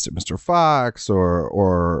Fantastic Mr. Fox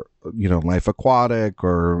or Life Aquatic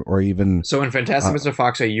or even. So in Fantastic Mr.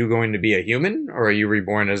 Fox, are you going to be a human, or are you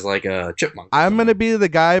reborn as like a chipmunk? I'm gonna be the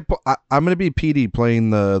guy. I'm gonna be Petey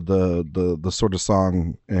playing the sort of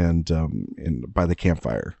song and by the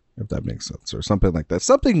campfire, if that makes sense, or something like that.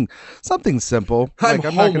 Something simple. I'm not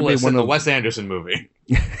gonna homeless in the Wes Anderson movie.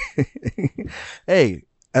 Hey,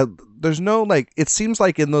 there's no it seems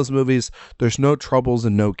like in those movies there's no troubles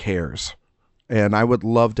and no cares, and I would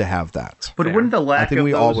love to have that. but wouldn't the lack I think of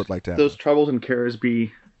we those, all would like to have those troubles and cares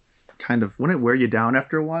be kind of, wouldn't it wear you down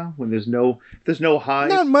after a while when there's no highs?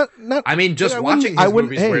 Not I mean, just I watching wouldn't- his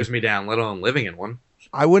movies hey. wears me down, let alone living in one.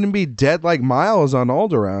 I wouldn't be dead like Miles on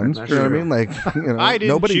Alderaan. That's You know what I true. mean? Like, I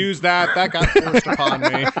didn't choose that. That got forced upon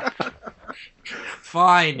me.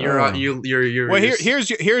 Fine, you're Well,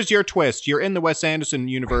 here's your twist. You're in the Wes Anderson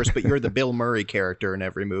universe, but you're the Bill Murray character in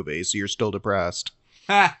every movie, so you're still depressed.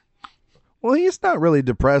 Ha! Well, he's not really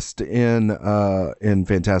depressed in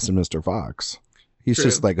Fantastic Mr. Fox. He's True.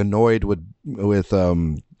 just like annoyed with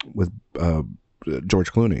George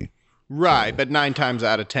Clooney. Right, but 9 times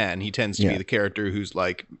out of 10, he tends to Yeah. be the character who's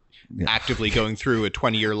like actively going through a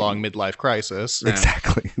 20-year-long midlife crisis. Yeah.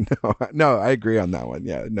 Exactly. No, I agree on that one.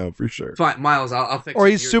 Yeah, no, for sure. Fine, Miles, I'll fix Or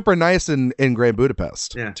it. he's You're- super nice in Grand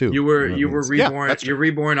Budapest. Yeah, too. You were You know what I mean? Yeah, reborn. that's You're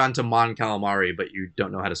reborn onto Mon Calamari, but you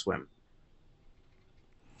don't know how to swim.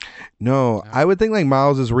 No, I would think like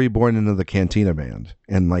Miles is reborn into the Cantina Band,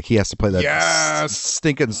 and like he has to play that Yes!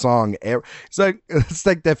 stinking song. It's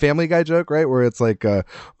like that Family Guy joke, right? Where it's like,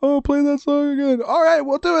 "Oh, play that song again." All right,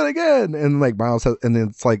 we'll do it again. And like Miles has, and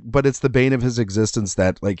it's like, but it's the bane of his existence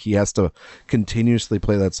that like he has to continuously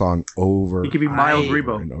play that song over He could be Miles I-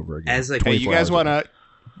 Rebo. and over again. As a- Hey, 24 hours a day.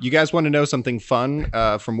 you guys want to know something fun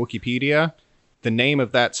from Wikipedia? The name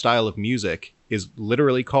of that style of music is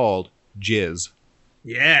literally called jizz.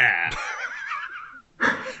 Yeah.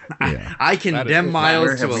 Yeah. I That is condemn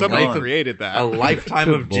Miles to Have a we Somebody gone? created that. a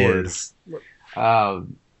lifetime of Good Lord. jizz.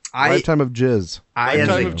 I Lifetime of jizz. as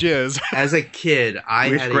Lifetime a, of jizz. as a kid, I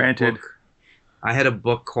Wish had granted. a book. I had a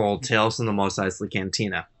book called Tales from the Mos Eisley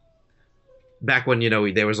Cantina. Back when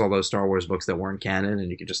there was all those Star Wars books that weren't canon, and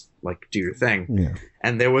you could just like do your thing. Yeah.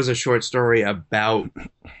 And there was a short story about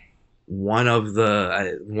one of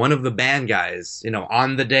the band guys.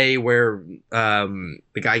 On the day where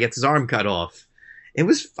the guy gets his arm cut off.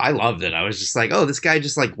 I loved it. I was just like, oh, this guy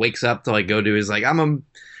just like wakes up to like go do his like I'm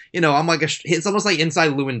like it's almost like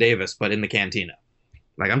Inside Llewyn Davis, but in the cantina.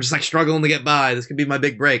 Like I'm just like struggling to get by. This could be my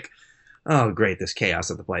big break. Oh, great! This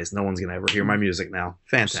chaos at the place. No one's gonna ever hear my music now.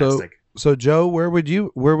 Fantastic. So Joe, what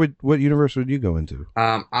universe would you go into?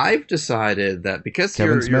 I've decided that because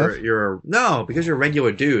Kevin you're Smith? because you're a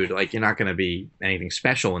regular dude, like you're not gonna be anything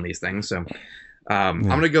special in these things. So I'm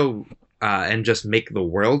gonna go and just make the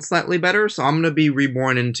world slightly better. So I'm gonna be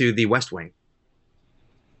reborn into the West Wing.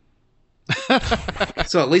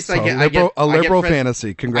 So at least So a liberal fantasy.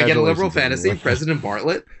 I Congratulations. get a liberal fantasy. everyone. President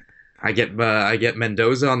Bartlett. I get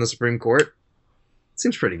Mendoza on the Supreme Court.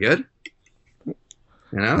 Seems pretty good.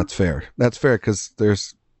 That's fair. That's fair because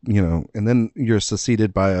there's and then you're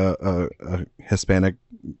succeeded by a Hispanic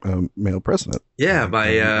male president. Yeah, I'm by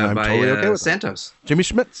totally okay with that. Santos. Jimmy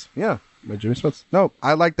Schmitz. Yeah, by Jimmy Schmitz. No,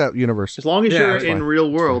 I like that universe. As long as Yeah, you're that's in fine.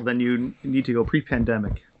 real world, then you need to go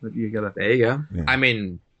pre-pandemic. You gotta. There you go. Yeah. I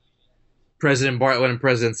mean, President Bartlett and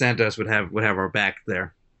President Santos would have our back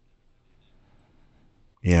there.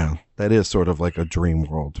 Yeah, that is sort of like a dream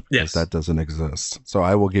world. because Yes. that doesn't exist. So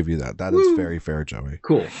I will give you that. That is very fair, Joey.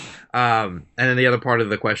 Cool. And then the other part of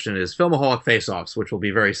the question is Filmaholic Face-Offs, which will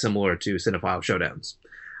be very similar to Cinephile Showdowns,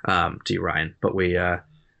 to you, Ryan. But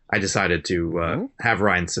I decided to have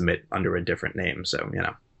Ryan submit under a different name. So,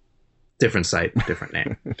 different site, different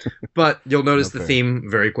name. But you'll notice the Okay.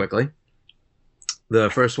 theme very quickly.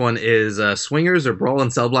 The first one is Swingers or Brawl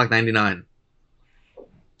in Cell Block 99.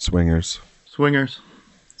 Swingers. Swingers.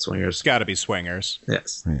 Swingers. It's got to be swingers.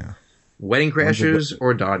 Yes. Yeah. Wedding Crashers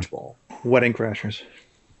or Dodgeball. Wedding Crashers.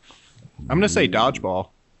 I'm going to say dodgeball.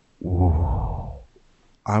 Ooh.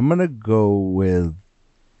 I'm gonna go with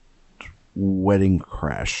Wedding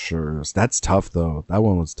Crashers. That's tough though. That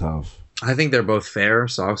one was tough. I think they're both fair,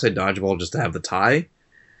 so I'll say Dodgeball just to have the tie.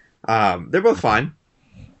 They're both fine.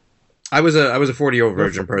 I was a 40-year-old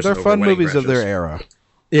virgin person. They're over fun Wedding movies of their Crashers. era.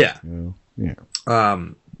 Yeah. Yeah. Yeah.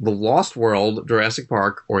 The Lost World, Jurassic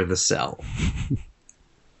Park, or The Cell.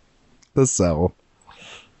 The Cell.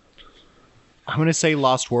 I'm going to say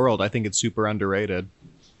Lost World. I think it's super underrated.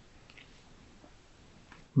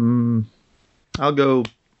 I'll go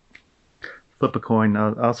flip a coin.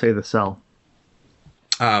 I'll say The Cell.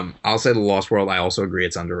 I'll say The Lost World. I also agree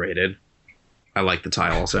it's underrated. I like the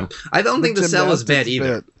tie also. I don't think The Cell is bad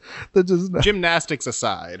either. Gymnastics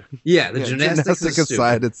aside. Yeah, the gymnastics is stupid.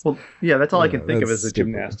 aside, it's Well, yeah, that's all I Yeah, can think of that's is the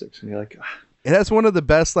stupid. gymnastics, and you're like, it has one of the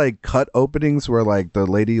best like cut openings where like the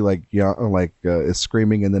lady is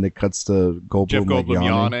screaming and then it cuts to Goldblum, Jeff like, Goldblum yawning.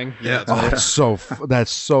 yawning. Yeah, Oh, it's so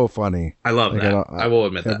that's so funny. I love Like, that. don't- I will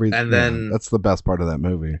admit that. And then that's the best part of that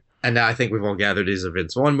movie. And now I think we've all gathered these are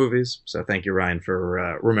Vince Vaughn movies. So thank you, Ryan,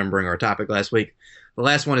 for remembering our topic last week. The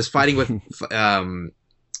last one is Fighting with...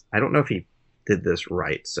 I don't know if he did this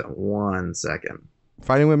right, so 1 second.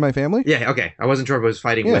 Fighting with My Family? Yeah, okay. I wasn't sure if it was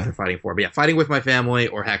Fighting Yeah. with or Fighting for. But yeah, Fighting with My Family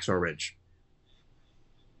or Hacksaw Ridge.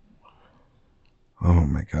 Oh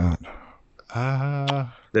my god.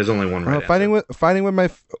 There's only one right Fighting answer. with my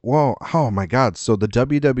well, oh my god. So the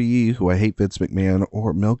WWE, who I hate Vince McMahon,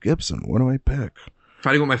 or Mel Gibson. What do I pick?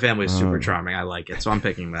 Fighting with My Family is super charming. I like it, so I'm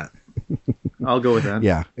picking that. I'll go with that.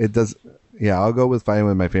 Yeah, it does. Yeah, I'll go with Fighting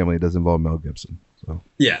with My Family. It does involve Mel Gibson. So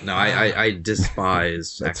Yeah, no, I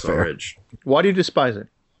despise That's Hacksaw fair. Ridge. Why do you despise it?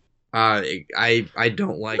 I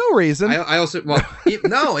don't like... no reason. I also... Well,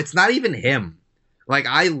 no, it's not even him. Like,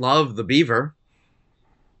 I love The Beaver.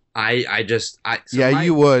 You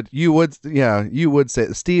would say,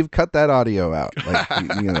 Steve, cut that audio out. Like,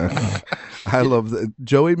 I love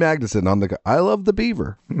Joey Magnuson on I love The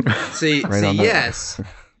Beaver. See, yes,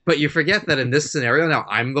 but you forget that in this scenario now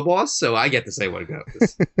I'm the boss, so I get to say what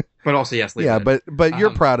goes. But also, yes, yeah, but you're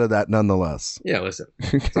proud of that nonetheless. Yeah, listen,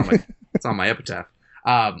 it's on my epitaph.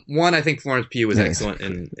 One, I think Florence Pugh was excellent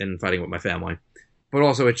in Fighting With My Family. But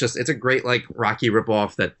also, it's a great, like, Rocky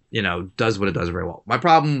ripoff that, does what it does very well. My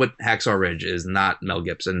problem with Hacksaw Ridge is not Mel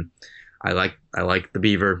Gibson. I like The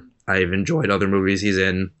Beaver. I've enjoyed other movies he's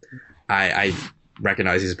in. I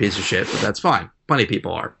recognize he's a piece of shit, but that's fine. Plenty of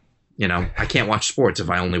people are. I can't watch sports if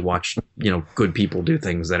I only watch, good people do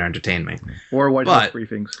things that entertain me. Or White House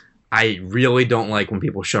briefings. I really don't like when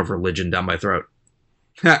people shove religion down my throat.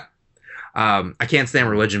 I can't stand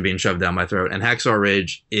religion being shoved down my throat. And Hacksaw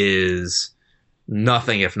Ridge is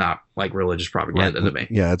nothing if not like religious propaganda to me.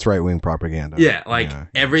 Yeah, it's right-wing propaganda. Yeah,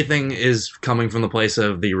 everything is coming from the place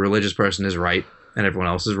of the religious person is right and everyone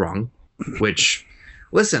else is wrong. Which,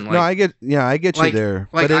 listen, no, I get you there.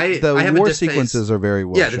 Like, but the war sequences are very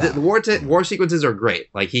well. Yeah, the war sequences are great.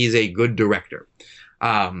 Like, he's a good director.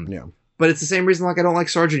 But it's the same reason, like, I don't like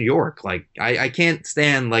Sergeant York. Like, I can't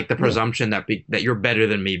stand, like, the presumption that you're better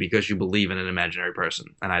than me because you believe in an imaginary person,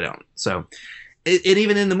 and I don't. So. It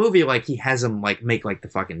even in the movie, like, he has him, like, make, like, the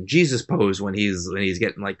fucking Jesus pose when he's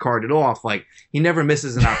getting, like, carted off. Like, he never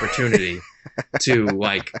misses an opportunity to,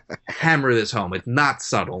 like, hammer this home. It's not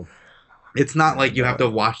subtle. It's not like you have to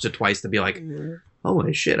watch it twice to be like,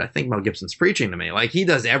 oh, shit, I think Mel Gibson's preaching to me. Like, he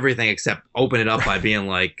does everything except open it up by being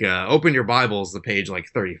like, open your Bibles to page, like,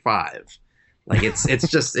 35. Like, it's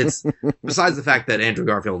besides the fact that Andrew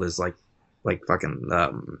Garfield is, like fucking,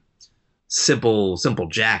 simple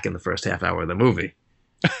Jack in the first half hour of the movie.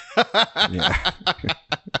 Yeah.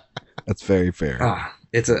 That's very fair. I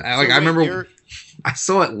remember I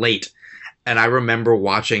saw it late and I remember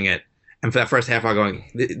watching it and for that first half hour going,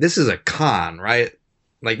 this is a con, right?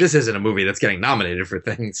 Like, this isn't a movie that's getting nominated for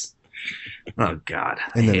things. Oh God.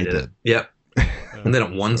 And then it did. Yep. And then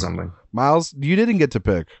it won something. Miles, you didn't get to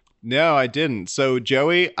pick. No, I didn't. So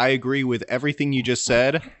Joey, I agree with everything you just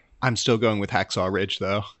said. I'm still going with Hacksaw Ridge,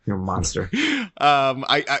 though. You're a monster.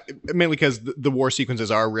 I mainly because the war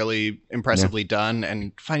sequences are really impressively done,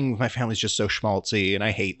 and Fighting With My Family is just so schmaltzy, and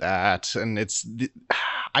I hate that. And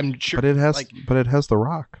I'm sure, but it has The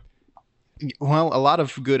Rock. Well, a lot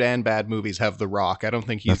of good and bad movies have The Rock. I don't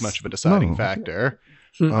think he's much of a deciding factor.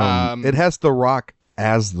 It has The Rock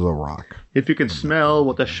as The Rock. If you can smell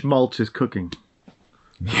what the schmaltz is cooking.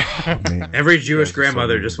 Yeah. Every Jewish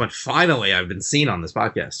grandmother just went, finally, I've been seen on this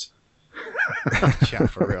podcast. Yeah,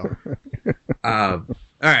 for real. All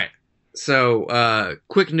right. So,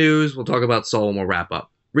 quick news. We'll talk about Soul and we'll wrap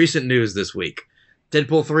up. Recent news this week.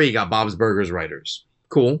 Deadpool 3 got Bob's Burgers writers.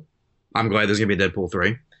 Cool. I'm glad there's going to be a Deadpool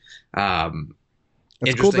 3.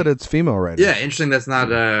 It's cool that it's female writers. Yeah, interesting that's not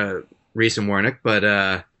Reese and Warnick, but,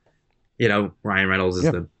 Ryan Reynolds is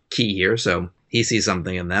the key here, so he sees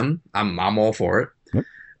something in them. I'm all for it. Yep.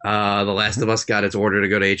 The Last of Us got its order to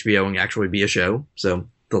go to HBO and actually be a show, so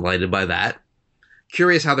delighted by that.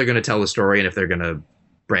 Curious how they're going to tell the story and if they're going to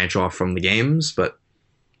branch off from the games, but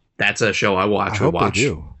that's a show I will actually watch. They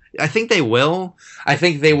do. I think they will. I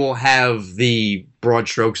think they will have the broad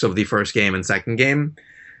strokes of the first game and second game,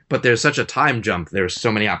 but there's such a time jump. There's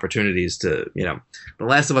so many opportunities to, The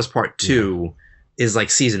Last of Us Part 2 is like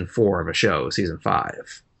season 4 of a show, season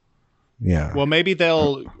 5. Yeah. Well, maybe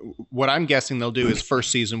what I'm guessing they'll do is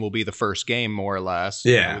first season will be the first game, more or less.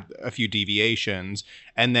 Yeah. With a few deviations.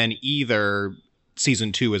 And then either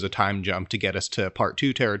season 2 is a time jump to get us to part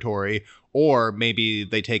 2 territory, or maybe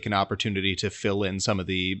they take an opportunity to fill in some of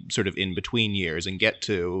the sort of in-between years and get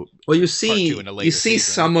to you see season.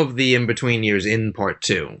 Some of the in-between years in part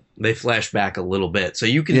 2. They flash back a little bit. So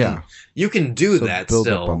you can do that build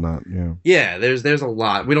still. Up on that, yeah, there's a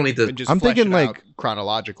lot. We don't need to I'm thinking like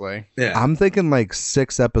chronologically. Yeah. I'm thinking like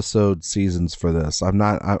 6 episode seasons for this. I'm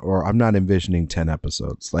not envisioning 10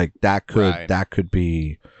 episodes. Like that could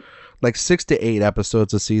be like 6 to 8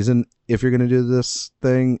 episodes a season. If you're going to do this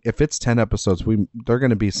thing, if it's 10 episodes, there are going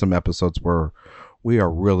to be some episodes where we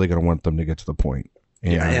are really going to want them to get to the point.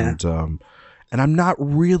 And and I'm not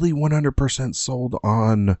really 100% sold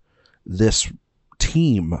on this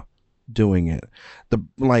team doing it.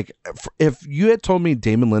 If you had told me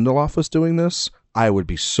Damon Lindelof was doing this, I would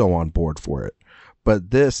be so on board for it. But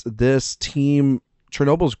this team,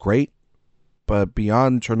 Chernobyl's great. But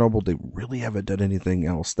beyond Chernobyl, they really haven't done anything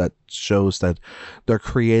else that shows that they're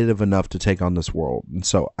creative enough to take on this world. And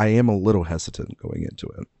so I am a little hesitant going into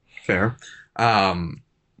it. Fair.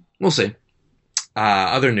 We'll see.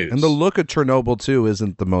 Other news. And the look of Chernobyl too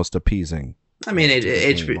isn't the most appeasing. I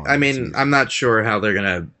mean, I'm not sure how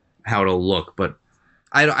it'll look, but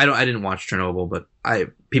I didn't watch Chernobyl, but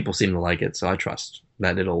people seem to like it, so I trust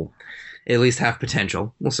that it'll at least have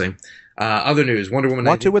potential. We'll see. Other news: Wonder Woman.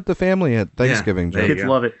 Watch it with the family at Thanksgiving. Yeah, kids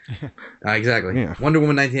love it. Exactly. Yeah. Wonder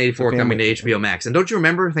Woman 1984 coming to HBO Max. And don't you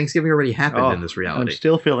remember Thanksgiving already happened in this I'm reality?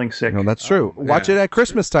 still feeling sick. No, that's true. Watch it at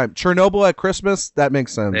Christmas time. Chernobyl at Christmas. That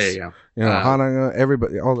makes sense. There you go. You know, Hanukkah,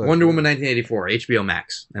 everybody. All that. Wonder Woman 1984 HBO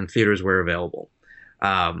Max and theaters where available.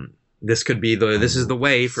 This could be this is the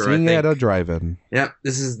way for seeing at a drive-in. Yeah,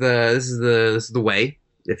 this is the way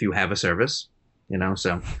if you have a service, you know.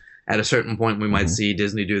 So at a certain point, we might see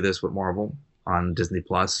Disney do this with Marvel on Disney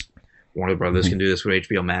Plus. Warner Brothers can do this with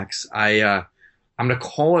HBO Max. I'm gonna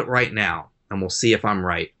call it right now, and we'll see if I'm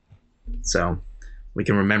right. So we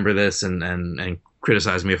can remember this and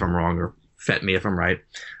criticize me if I'm wrong or fet me if I'm right.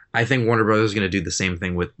 I think Warner Brothers is gonna do the same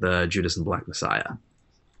thing with the Judas and the Black Messiah.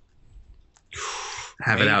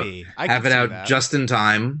 Have it out just in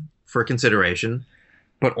time for consideration,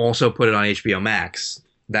 but also put it on HBO Max.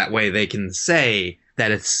 That way they can say that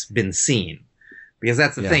it's been seen. Because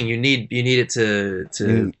that's the thing. You need it to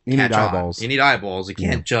you catch need eyeballs. on. You need eyeballs. You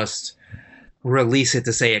can't just release it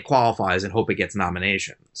to say it qualifies and hope it gets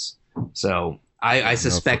nominations. So I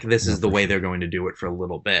suspect this is the way they're going to do it for a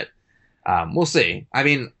little bit. We'll see. I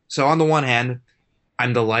mean, so on the one hand,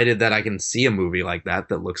 I'm delighted that I can see a movie like that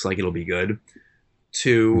looks like it'll be good.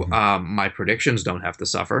 Two, my predictions don't have to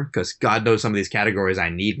suffer because God knows some of these categories I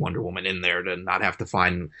need Wonder Woman in there to not have to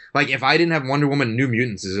find. Like if I didn't have Wonder Woman, New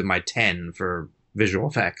Mutants is in my 10 for visual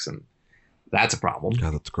effects, and that's a problem.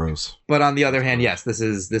 God, that's gross. But on the other hand, yes, this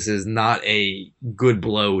is not a good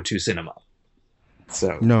blow to cinema.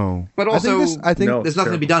 So no, but also I think there's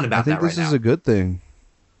nothing to be done about that right now. I think this is a good thing.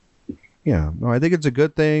 Yeah, no, I think it's a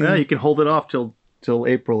good thing. Yeah, you can hold it off till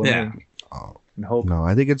April. And hope. No,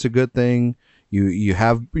 I think it's a good thing.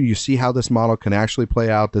 You see how this model can actually play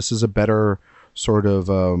out. This is a better sort of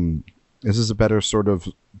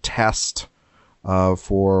test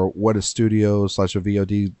for what a studio / a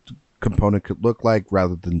VOD component could look like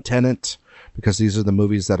rather than Tenet, because these are the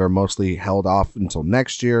movies that are mostly held off until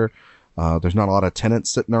next year. There's not a lot of Tenet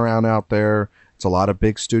sitting around out there. It's a lot of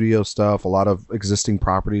big studio stuff, a lot of existing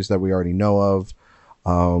properties that we already know of.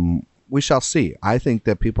 We shall see. I think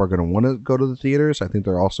that people are going to want to go to the theaters. I think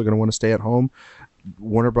they're also going to want to stay at home.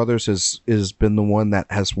 Warner Brothers has been the one that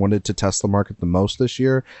has wanted to test the market the most this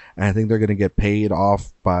year, and I think they're going to get paid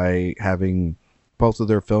off by having both of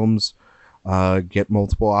their films get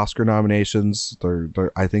multiple Oscar nominations.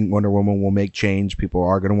 I think Wonder Woman will make change. People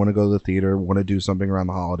are going to want to go to the theater, want to do something around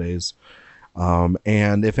the holidays.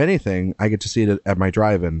 And if anything, I get to see it at my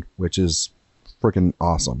drive-in, which is freaking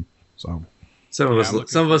awesome. So. Some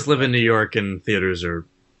of us live in New York and theaters are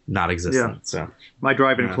not existent. Yeah. So my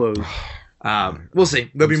drive-in closed. We'll see.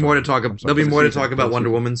 There'll be more to talk about Wonder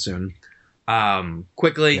Woman soon.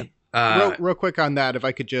 Quickly, real quick on that, if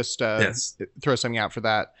I could just throw something out for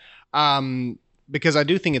that, because I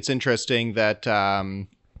do think it's interesting that.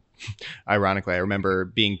 Ironically, I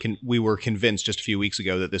remember we were convinced just a few weeks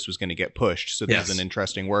ago that this was going to get pushed. So this is an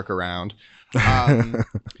interesting workaround.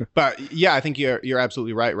 But yeah, I think you're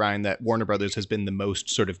absolutely right, Ryan, that Warner Brothers has been the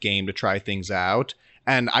most sort of game to try things out.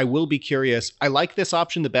 And I will be curious. I like this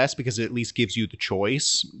option the best because it at least gives you the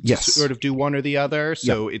choice to sort of do one or the other.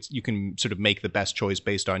 So you can sort of make the best choice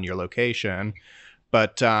based on your location.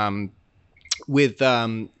 But with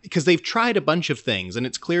because they've tried a bunch of things and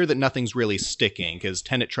it's clear that nothing's really sticking, because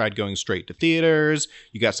Tenet tried going straight to theaters.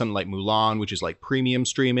 You got something like Mulan, which is like premium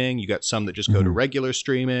streaming. You got some that just go to regular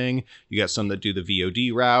streaming. You got some that do the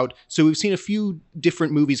VOD route. So we've seen a few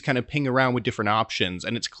different movies kind of ping around with different options,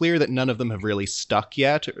 and it's clear that none of them have really stuck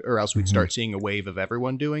yet, or else we'd start seeing a wave of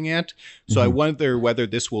everyone doing it. So I wonder whether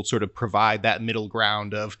this will sort of provide that middle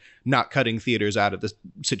ground of not cutting theaters out of the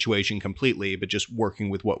situation completely, but just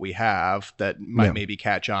working with what we have that might maybe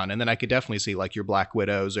catch on. And then I could definitely see like your Black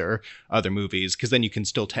Widows or other movies, because then you can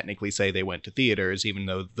still technically say they went to theaters, even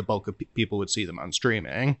though the bulk of people would see them on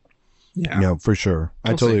streaming. Yeah, for sure. I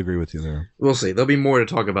totally agree with you there. We'll see. There'll be more to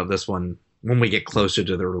talk about this one when we get closer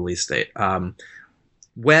to the release date.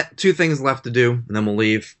 Two things left to do, and then we'll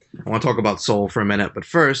leave. I want to talk about Soul for a minute, but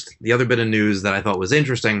first, the other bit of news that I thought was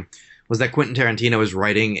interesting was that Quentin Tarantino is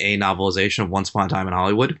writing a novelization of Once Upon a Time in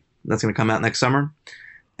Hollywood. That's going to come out next summer.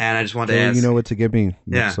 And I just wanted to ask... You know what to give me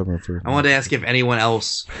next summer for... I wanted to ask if anyone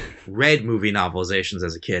else read movie novelizations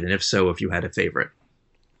as a kid, and if so, if you had a favorite.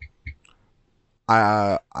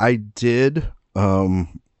 I did.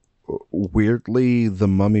 weirdly, The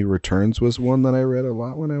Mummy Returns was one that I read a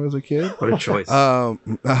lot when I was a kid. What a choice.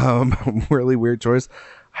 Really weird choice.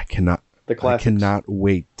 I cannot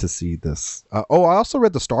wait to see this. I also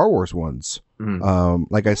read the Star Wars ones.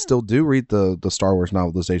 Like I still do read the Star Wars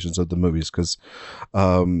novelizations of the movies because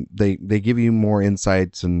they give you more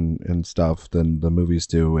insights and stuff than the movies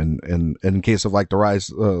do. And in case of like the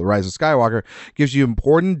Rise of Skywalker, gives you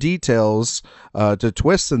important details to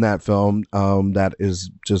twists in that film that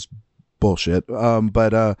is just bullshit.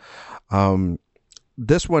 But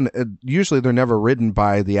this one, usually they're never written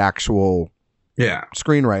by the actual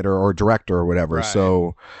screenwriter or director or whatever. Right.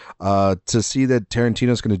 So to see that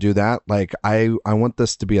Tarantino's going to do that, like I want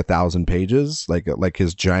this to be 1,000 pages, like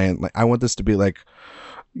his giant, like I want this to be like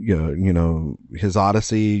you know his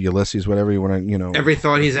Odyssey, Ulysses, whatever you want to, every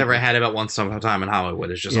thought he's ever had about Once Upon a Time in Hollywood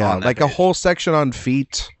is just on that like page. a whole section on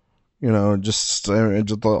feet, just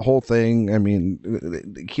the whole thing. I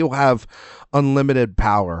mean, he'll have unlimited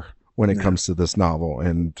power when it comes to this novel,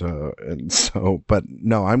 and so, but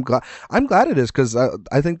no, I'm glad it is, because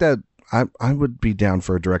I think that I would be down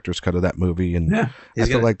for a director's cut of that movie, and I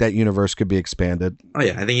feel like that universe could be expanded. Oh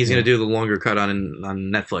yeah, I think he's going to do the longer cut on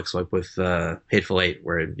Netflix, like with Hateful Eight,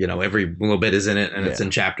 where every little bit is in it and it's in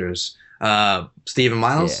chapters. Stephen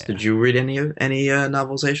Miles, did you read any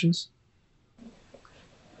novelizations?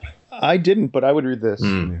 I didn't, but I would read this.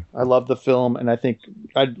 I love the film, and I think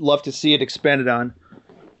I'd love to see it expanded on.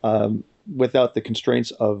 Without the constraints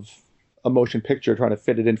of a motion picture, trying to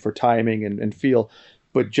fit it in for timing and feel,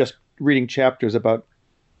 but just reading chapters about,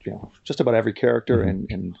 just about every character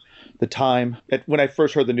and the time. When I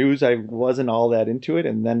first heard the news, I wasn't all that into it.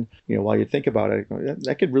 And then, while you think about it,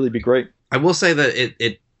 that could really be great. I will say that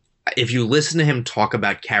it if you listen to him talk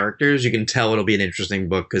about characters, you can tell it'll be an interesting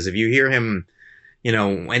book. Because if you hear him,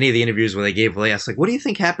 any of the interviews where they asked, like, what do you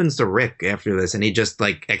think happens to Rick after this? And he just,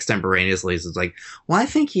 like, extemporaneously is like, well, I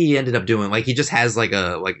think he ended up doing, like, he just has, like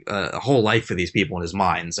a whole life for these people in his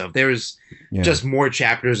mind. So if there's just more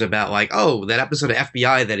chapters about, like, oh, that episode of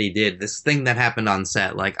FBI that he did, this thing that happened on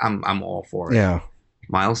set, like, I'm all for it. Yeah.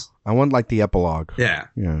 Miles? I want, like, the epilogue. Yeah.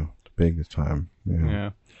 Yeah. Big time.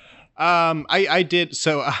 Yeah. I did.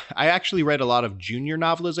 So I actually read a lot of junior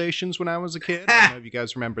novelizations when I was a kid. I don't know if you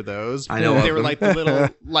guys remember those. I know. They were like the little,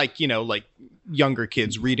 like younger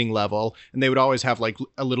kids reading level. And they would always have like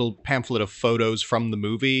a little pamphlet of photos from the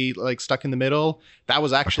movie, like stuck in the middle. That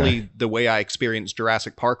was actually the way I experienced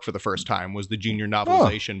Jurassic Park for the first time, was the junior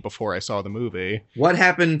novelization before I saw the movie. What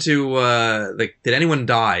happened to, did anyone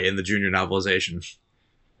die in the junior novelization?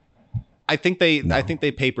 I think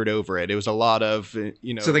they papered over it. It was a lot of,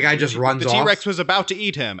 So the guy just runs off? The T-Rex was about to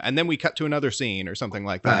eat him, and then we cut to another scene or something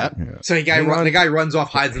like that. So the guy runs off,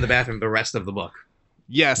 hides in the bathroom the rest of the book.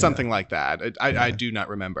 Yeah, something like that. I do not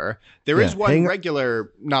remember. There is one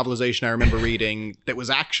regular novelization I remember reading that was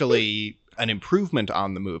actually an improvement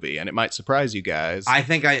on the movie, and it might surprise you guys. I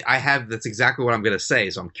think I have, that's exactly what I'm going to say,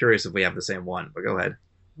 so I'm curious if we have the same one, but go ahead.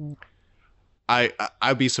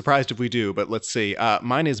 I'd be surprised if we do, but let's see.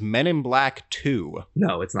 Mine is Men in Black 2.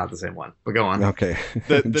 No, it's not the same one, but go on. Okay.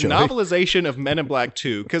 The novelization of Men in Black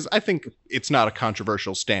 2, because I think it's not a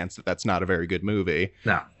controversial stance that that's not a very good movie.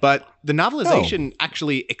 No. But the novelization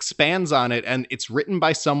actually expands on it, and it's written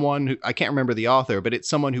by someone who, I can't remember the author, but it's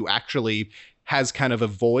someone who actually has kind of a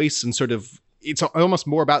voice and sort of, it's almost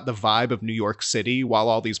more about the vibe of New York City while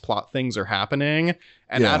all these plot things are happening.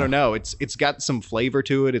 And I don't know, it's got some flavor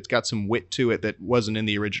to it. It's got some wit to it that wasn't in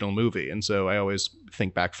the original movie. And so I always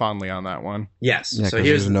think back fondly on that one. Yes. Yeah, so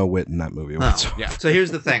there's no wit in that movie. So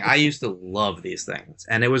here's the thing. I used to love these things.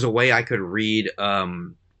 And it was a way I could read.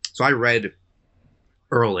 So I read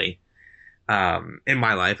early in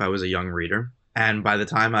my life. I was a young reader. And by the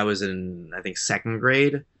time I was in, I think, second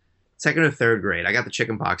or third grade, I got the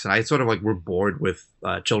chicken pox, and I sort of like were bored with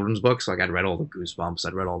children's books. Like I'd read all the Goosebumps,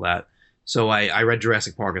 I'd read all that. So I read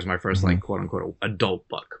Jurassic Park as my first like quote unquote adult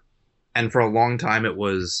book. And for a long time it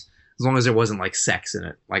was, as long as there wasn't like sex in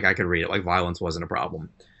it, like I could read it, like violence wasn't a problem.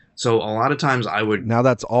 So a lot of times I would. Now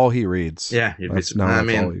that's all he reads. Yeah, that's all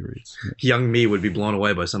he reads. Young me would be blown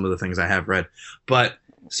away by some of the things I have read. But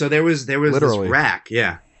so there was Literally. this rack,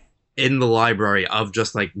 in the library of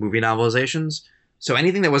just like movie novelizations. So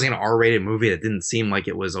anything that wasn't an R-rated movie that didn't seem like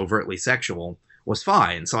it was overtly sexual was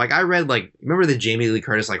fine. So like I read remember the Jamie Lee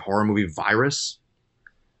Curtis like horror movie Virus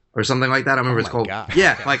or something like that? I remember it's called. God.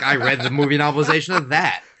 Yeah, like I read the movie novelization of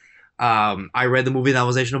that. I read the movie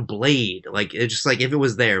novelization of Blade. Like it's just like if it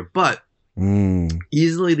was there, but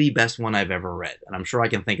easily the best one I've ever read, and I'm sure I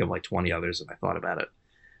can think of like 20 others if I thought about it.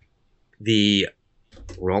 The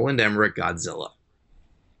Roland Emmerich Godzilla.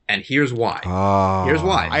 and here's why. Oh, Here's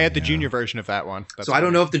why. I had the junior version of that one. That's So I don't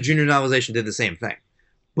funny. know if the junior novelization did the same thing,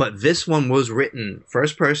 but this one was written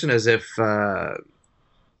first person as if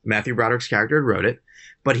Matthew Broderick's character wrote it,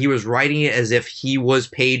 but he was writing it as if he was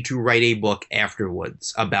paid to write a book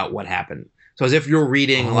afterwards about what happened. So as if you're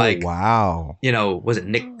reading wow, was it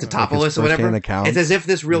Nick his Tatopoulos or whatever? first-hand account? It's as if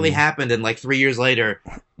this really happened, and like 3 years later,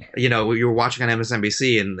 you were watching on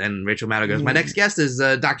MSNBC, and Rachel Maddow goes, "My next guest is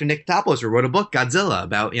Dr. Nick Tatopoulos, who wrote a book, Godzilla,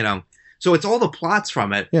 about So it's all the plots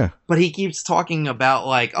from it. Yeah. But he keeps talking about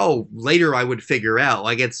like, oh, later I would figure out.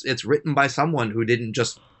 Like it's written by someone who didn't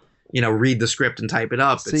just read the script and type it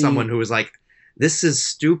up. See, it's someone who was like, this is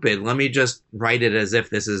stupid. Let me just write it as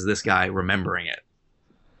if this is this guy remembering it.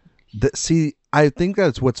 I think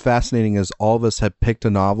that's what's fascinating is all of us have picked a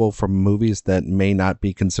novel from movies that may not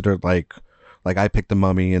be considered like I picked The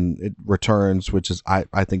Mummy and it Returns, which is I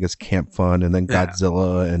think is camp fun, and then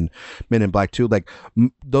Godzilla and Men in Black 2. Like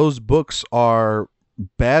those books are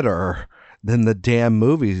better than the damn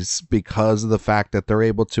movies because of the fact that they're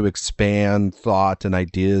able to expand thought and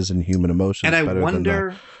ideas and human emotions. And I better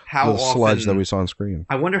wonder than how the sludge often that we saw on screen.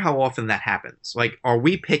 I wonder how often that happens. Like, are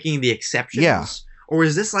we picking the exceptions? Yeah. Or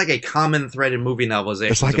is this like a common thread in movie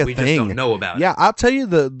novelizations It's like that a we thing. just don't know about? Yeah, I'll tell you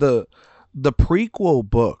the prequel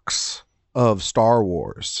books of Star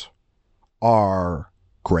Wars are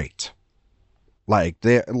great. Like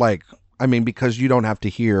because you don't have to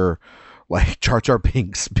hear like Jar Jar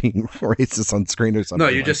Binks being racist on screen or something. No,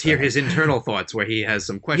 you like just hear that. his internal thoughts where he has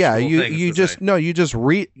some Yeah, questionable things. you to just say. no, you just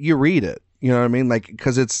read it. You know what I mean? Like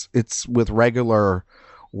because it's with regular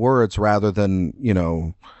words rather than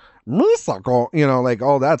like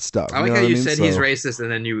all that stuff. I like know how what you mean? said he's racist and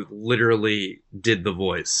then you literally did the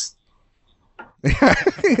voice.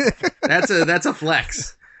 That's a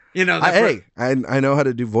flex. I know how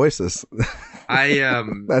to do voices.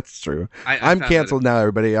 That's true. I'm canceled now,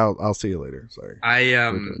 everybody. I'll see you later. Sorry.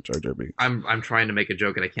 Jar Jar Binks. I'm trying to make a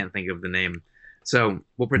joke and I can't think of the name. So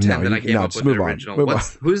we'll pretend that I came up with move the on. original. Move on.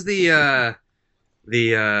 Who's the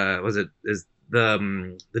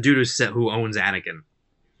dude who owns Anakin?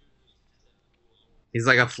 He's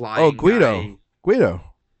like a flying. Oh, Guido. guy. Guido.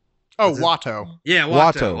 Oh, Watto. Yeah,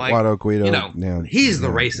 Watto. Watto Guido. He's the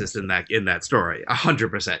racist in that story,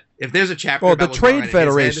 100%. If there's a chapter, Well, about the what's going on Trade in his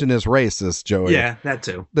Federation head- is racist, Joey. yeah, that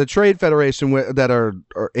too. The Trade Federation that are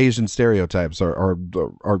Asian stereotypes are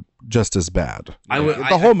just as bad.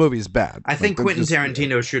 The whole movie's bad. I think Quentin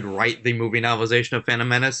Tarantino should write the movie novelization of Phantom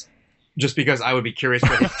Menace, just because I would be curious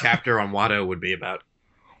what his chapter on Watto would be about.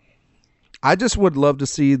 I just would love to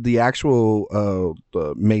see the actual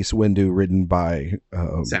Mace Windu written by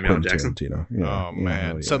Samuel Quentin Jackson. Tarantino. Yeah, Oh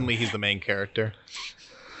man! yeah. Suddenly he's the main character.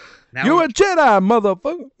 Now, You a Jedi,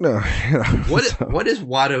 motherfucker! No, what is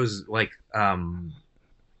Watto's like?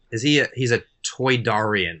 He's a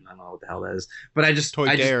Toydarian? I don't know what the hell that is, but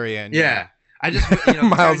Toydarian. Yeah, I just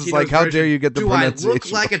Miles is like, Tarantino's how version, dare you get the Do I pronunciation?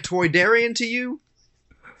 look like a Toydarian to you?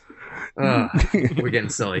 We're getting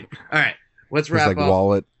silly. All right, let's It's wrap like up.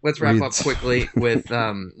 Wallet. Let's wrap up reads. quickly with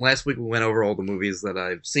last week we went over all the movies that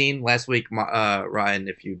I've seen. Last week, Ryan,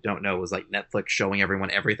 if you don't know, was like Netflix showing everyone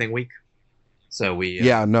everything week. So we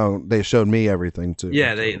they showed me everything too.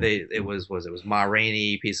 yeah it was Ma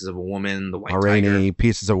Rainey, Pieces of a Woman, The White Ma Rainey, Tiger.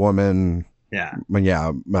 Pieces of Woman. Yeah,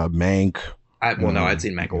 Mank. I'd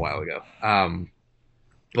seen Mank a while ago.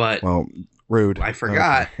 But Well, rude. I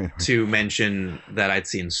forgot Okay. to mention that I'd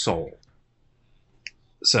seen Soul.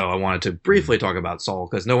 So I wanted to briefly talk about Soul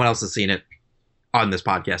because no one else has seen it on this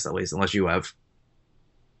podcast, at least, unless you have.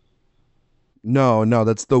 No,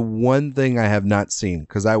 that's the one thing I have not seen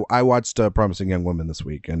because I watched Promising Young Woman this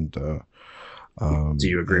week and. Do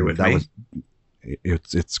you agree with me?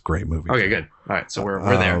 It's a great movie. Okay, good. All right, so we're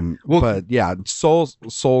there. But yeah, Soul's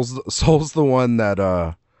the one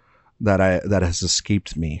that has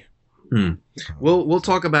escaped me. We'll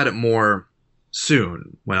talk about it more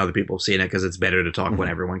soon when other people have seen it because it's better to talk when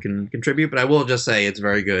everyone can contribute. But I will just say it's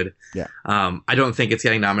very good. Yeah. I don't think it's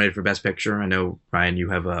getting nominated for Best Picture. I know, Ryan, you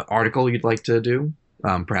have an article you'd like to do,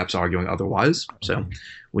 perhaps arguing otherwise. So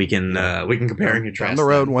we can compare and contrast. On the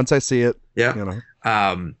road them. once I see it. Yeah.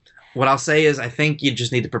 What I'll say is I think you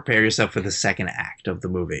just need to prepare yourself for the second act of the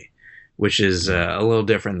movie, which is a little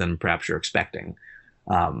different than perhaps you're expecting.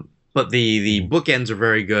 But the bookends are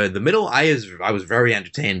very good. The middle I was very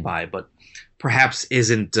entertained by, but perhaps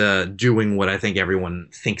isn't doing what I think everyone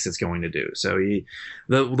thinks it's going to do. So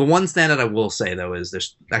the one standout I will say though is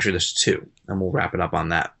there's two, and we'll wrap it up on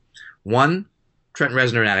that. One, Trent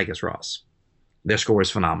Reznor and Atticus Ross. Their score is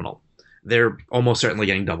phenomenal. They're almost certainly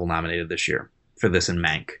getting double nominated this year for this and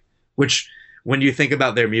Mank, which when you think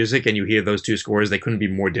about their music and you hear those two scores, they couldn't be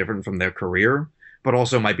more different from their career. but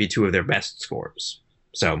also might be two of their best scores.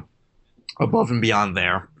 So above and beyond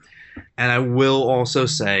there. And I will also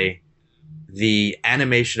say the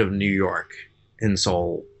animation of New York in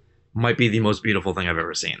Seoul might be the most beautiful thing I've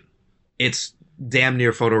ever seen. It's damn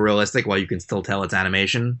near photorealistic while you can still tell it's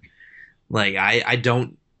animation. Like, I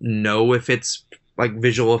don't know if it's like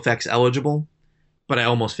visual effects eligible, but I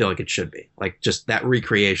almost feel like it should be. Like, just that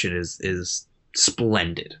recreation is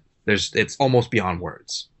splendid. It's almost beyond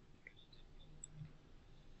words.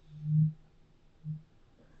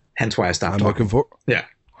 Hence why I stopped talking. Looking for. Yeah.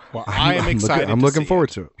 Well, I am excited. I'm looking forward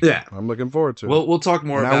to it. Yeah. I'm looking forward to it. We'll talk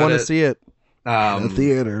more about it. I want to see it in the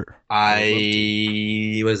theater.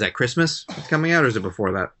 Was that Christmas it's coming out, or is it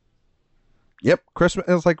before that? Yep, Christmas.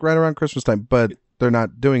 It's like right around Christmas time, but they're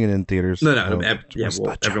not doing it in theaters. No.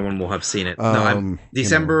 Everyone will have seen it.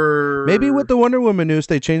 December. Maybe with the Wonder Woman news,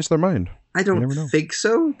 they changed their mind. I don't think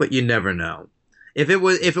so, but you never know. If it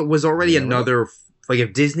was already another, like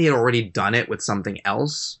if Disney had already done it with something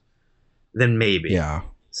else, then maybe. Yeah.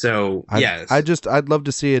 So I'd love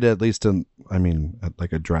to see it at least at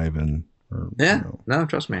like a drive-in. No,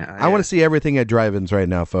 trust me. I want to see everything at drive-ins right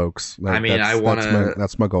now, folks. Like,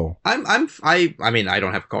 that's my goal. I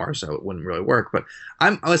don't have a car, so it wouldn't really work. But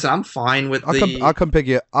I'm fine with I'll come pick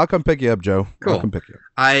you up, Joe. Cool. I'll come pick you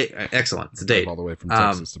up. Excellent. It's a date. All the way from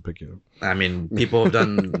Texas to pick you up. I mean, people have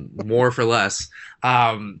done more for less.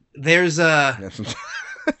 There's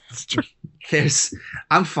It's true.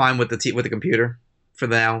 I'm fine with the computer for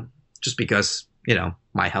now, just because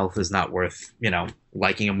my health is not worth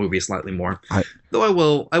liking a movie slightly more. Though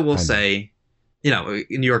I will say, New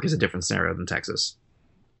York is a different scenario than Texas.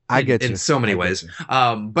 I get you in so many ways.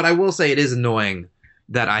 But I will say it is annoying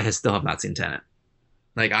that I still have not seen Tenet.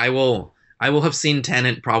 Like I will have seen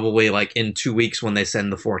Tenet probably like in 2 weeks when they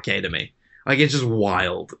send the 4K to me. Like it's just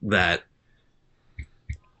wild that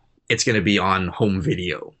it's going to be on home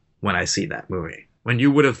video when I see that movie. When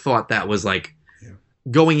you would have thought that was like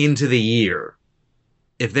going into the year.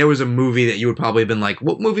 If there was a movie that you would probably have been like,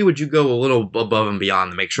 what movie would you go a little above and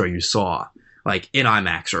beyond to make sure you saw? Like in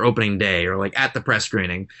IMAX or opening day or like at the press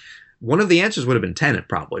screening? One of the answers would have been Tenet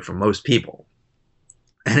probably for most people.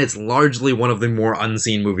 And it's largely one of the more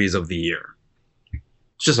unseen movies of the year.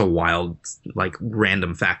 It's just a wild, like,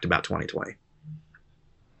 random fact about 2020.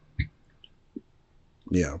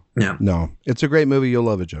 Yeah. Yeah. No, it's a great movie. You'll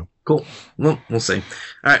love it, Joe. Cool. Well, we'll see.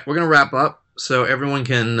 All right, we're going to wrap up. So everyone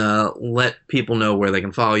can let people know where they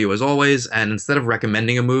can follow you as always. And instead of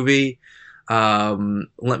recommending a movie,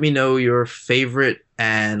 let me know your favorite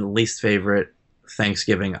and least favorite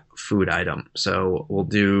Thanksgiving food item. So we'll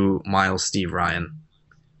do Miles, Steve, Ryan.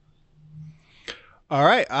 All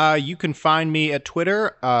right. You can find me at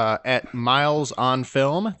Twitter at Miles on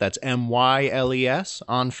Film. That's MYLES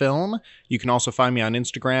on Film. You can also find me on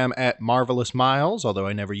Instagram at Marvelous Miles, although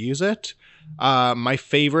I never use it. My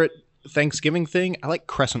favorite Thanksgiving thing, I like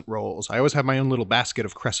crescent rolls. I always have my own little basket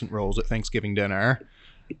of crescent rolls at Thanksgiving dinner.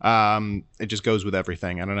 It just goes with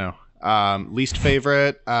everything. I don't know. Least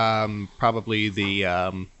favorite, probably the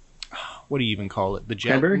what do you even call it? The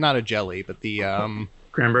jelly, not a jelly, but the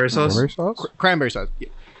cranberry sauce. Cranberry sauce.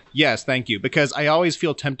 Yes, thank you. Because I always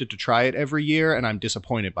feel tempted to try it every year, and I'm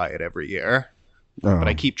disappointed by it every year. But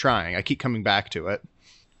I keep trying. I keep coming back to it.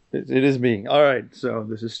 It is me. All right. So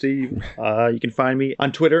this is Steve. You can find me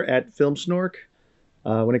on Twitter at FilmSnork.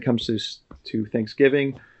 When it comes to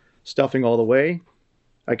Thanksgiving, stuffing all the way.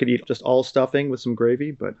 I could eat just all stuffing with some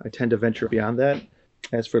gravy, but I tend to venture beyond that.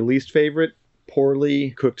 As for least favorite,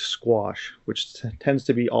 poorly cooked squash, which tends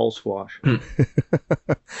to be all squash. You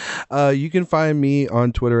can find me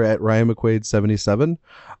on Twitter at Ryan McQuaid77.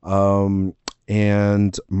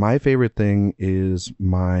 And my favorite thing is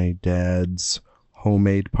my dad's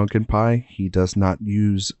homemade pumpkin pie. He does not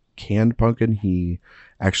use canned pumpkin. He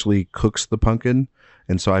actually cooks the pumpkin.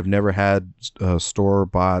 And so I've never had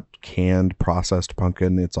store-bought canned processed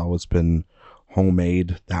pumpkin. It's always been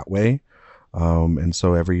homemade that way. And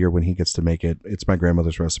so every year when he gets to make it, it's my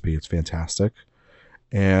grandmother's recipe. It's fantastic.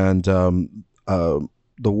 And the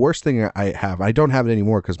worst thing I don't have it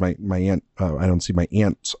anymore because my aunt, I don't see my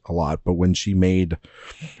aunt a lot, but when she made,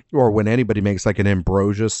 or when anybody makes like an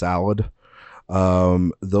ambrosia salad,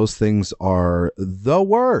 those things are the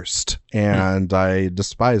worst and I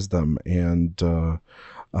despise them. And,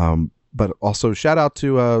 but also shout out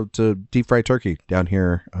to deep fried turkey down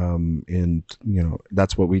here. And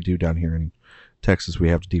that's what we do down here in Texas. We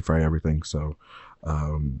have to deep fry everything. So,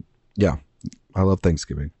 yeah, I love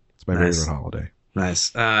Thanksgiving. It's my favorite holiday.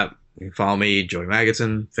 Nice. You can follow me, Joey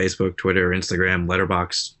Magidson, Facebook, Twitter, Instagram,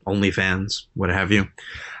 Letterboxd, OnlyFans, what have you.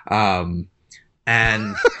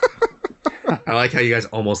 And I like how you guys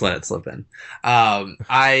almost let it slip in.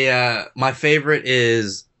 My favorite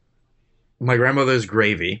is my grandmother's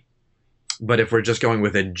gravy, but if we're just going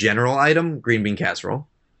with a general item, green bean casserole.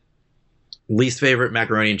 Least favorite,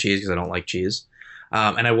 macaroni and cheese, because I don't like cheese.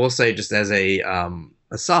 And I will say, just as a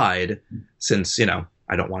aside, since,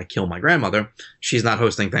 I don't want to kill my grandmother, she's not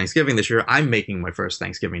hosting Thanksgiving this year. I'm making my first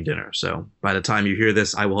Thanksgiving dinner. So by the time you hear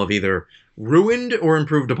this, I will have either ruined or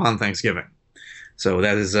improved upon Thanksgiving. So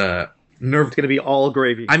that is nerve. It's going to be all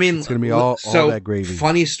gravy. It's going to be all that gravy.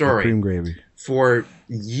 Funny story. Cream gravy. For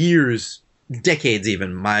years, decades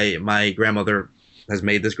even, my grandmother has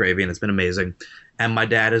made this gravy, and it's been amazing. And my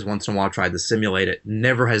dad has once in a while tried to simulate it.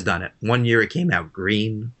 Never has done it. One year it came out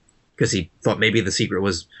green because he thought maybe the secret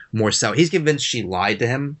was more sour. He's convinced she lied to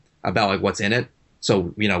him about what's in it.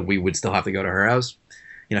 So, we would still have to go to her house.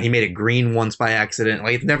 He made it green once by accident.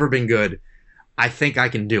 It's never been good. I think I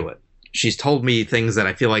can do it. She's told me things that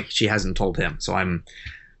I feel like she hasn't told him. So I'm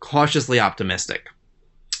cautiously optimistic.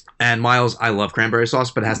 And Miles, I love cranberry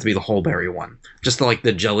sauce, but it has to be the whole berry one. Just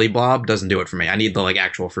the jelly blob doesn't do it for me. I need the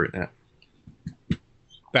actual fruit in it.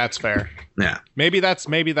 That's fair. Yeah. Maybe that's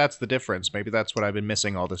the difference. Maybe that's what I've been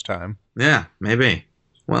missing all this time. Yeah, maybe.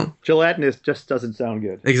 Well, gelatinous just doesn't sound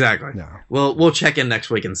good. Exactly. No. We'll check in next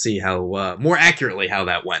week and see how more accurately how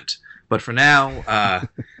that went. But for now,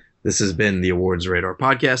 this has been the Awards Radar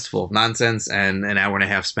podcast, full of nonsense and an hour and a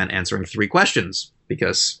half spent answering 3 questions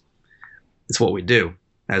because it's what we do.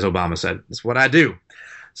 As Obama said, it's what I do.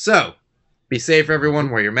 So be safe, everyone.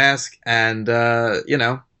 Wear your mask and,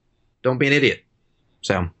 don't be an idiot.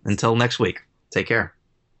 So until next week, take care.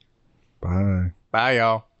 Bye. Bye,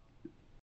 y'all.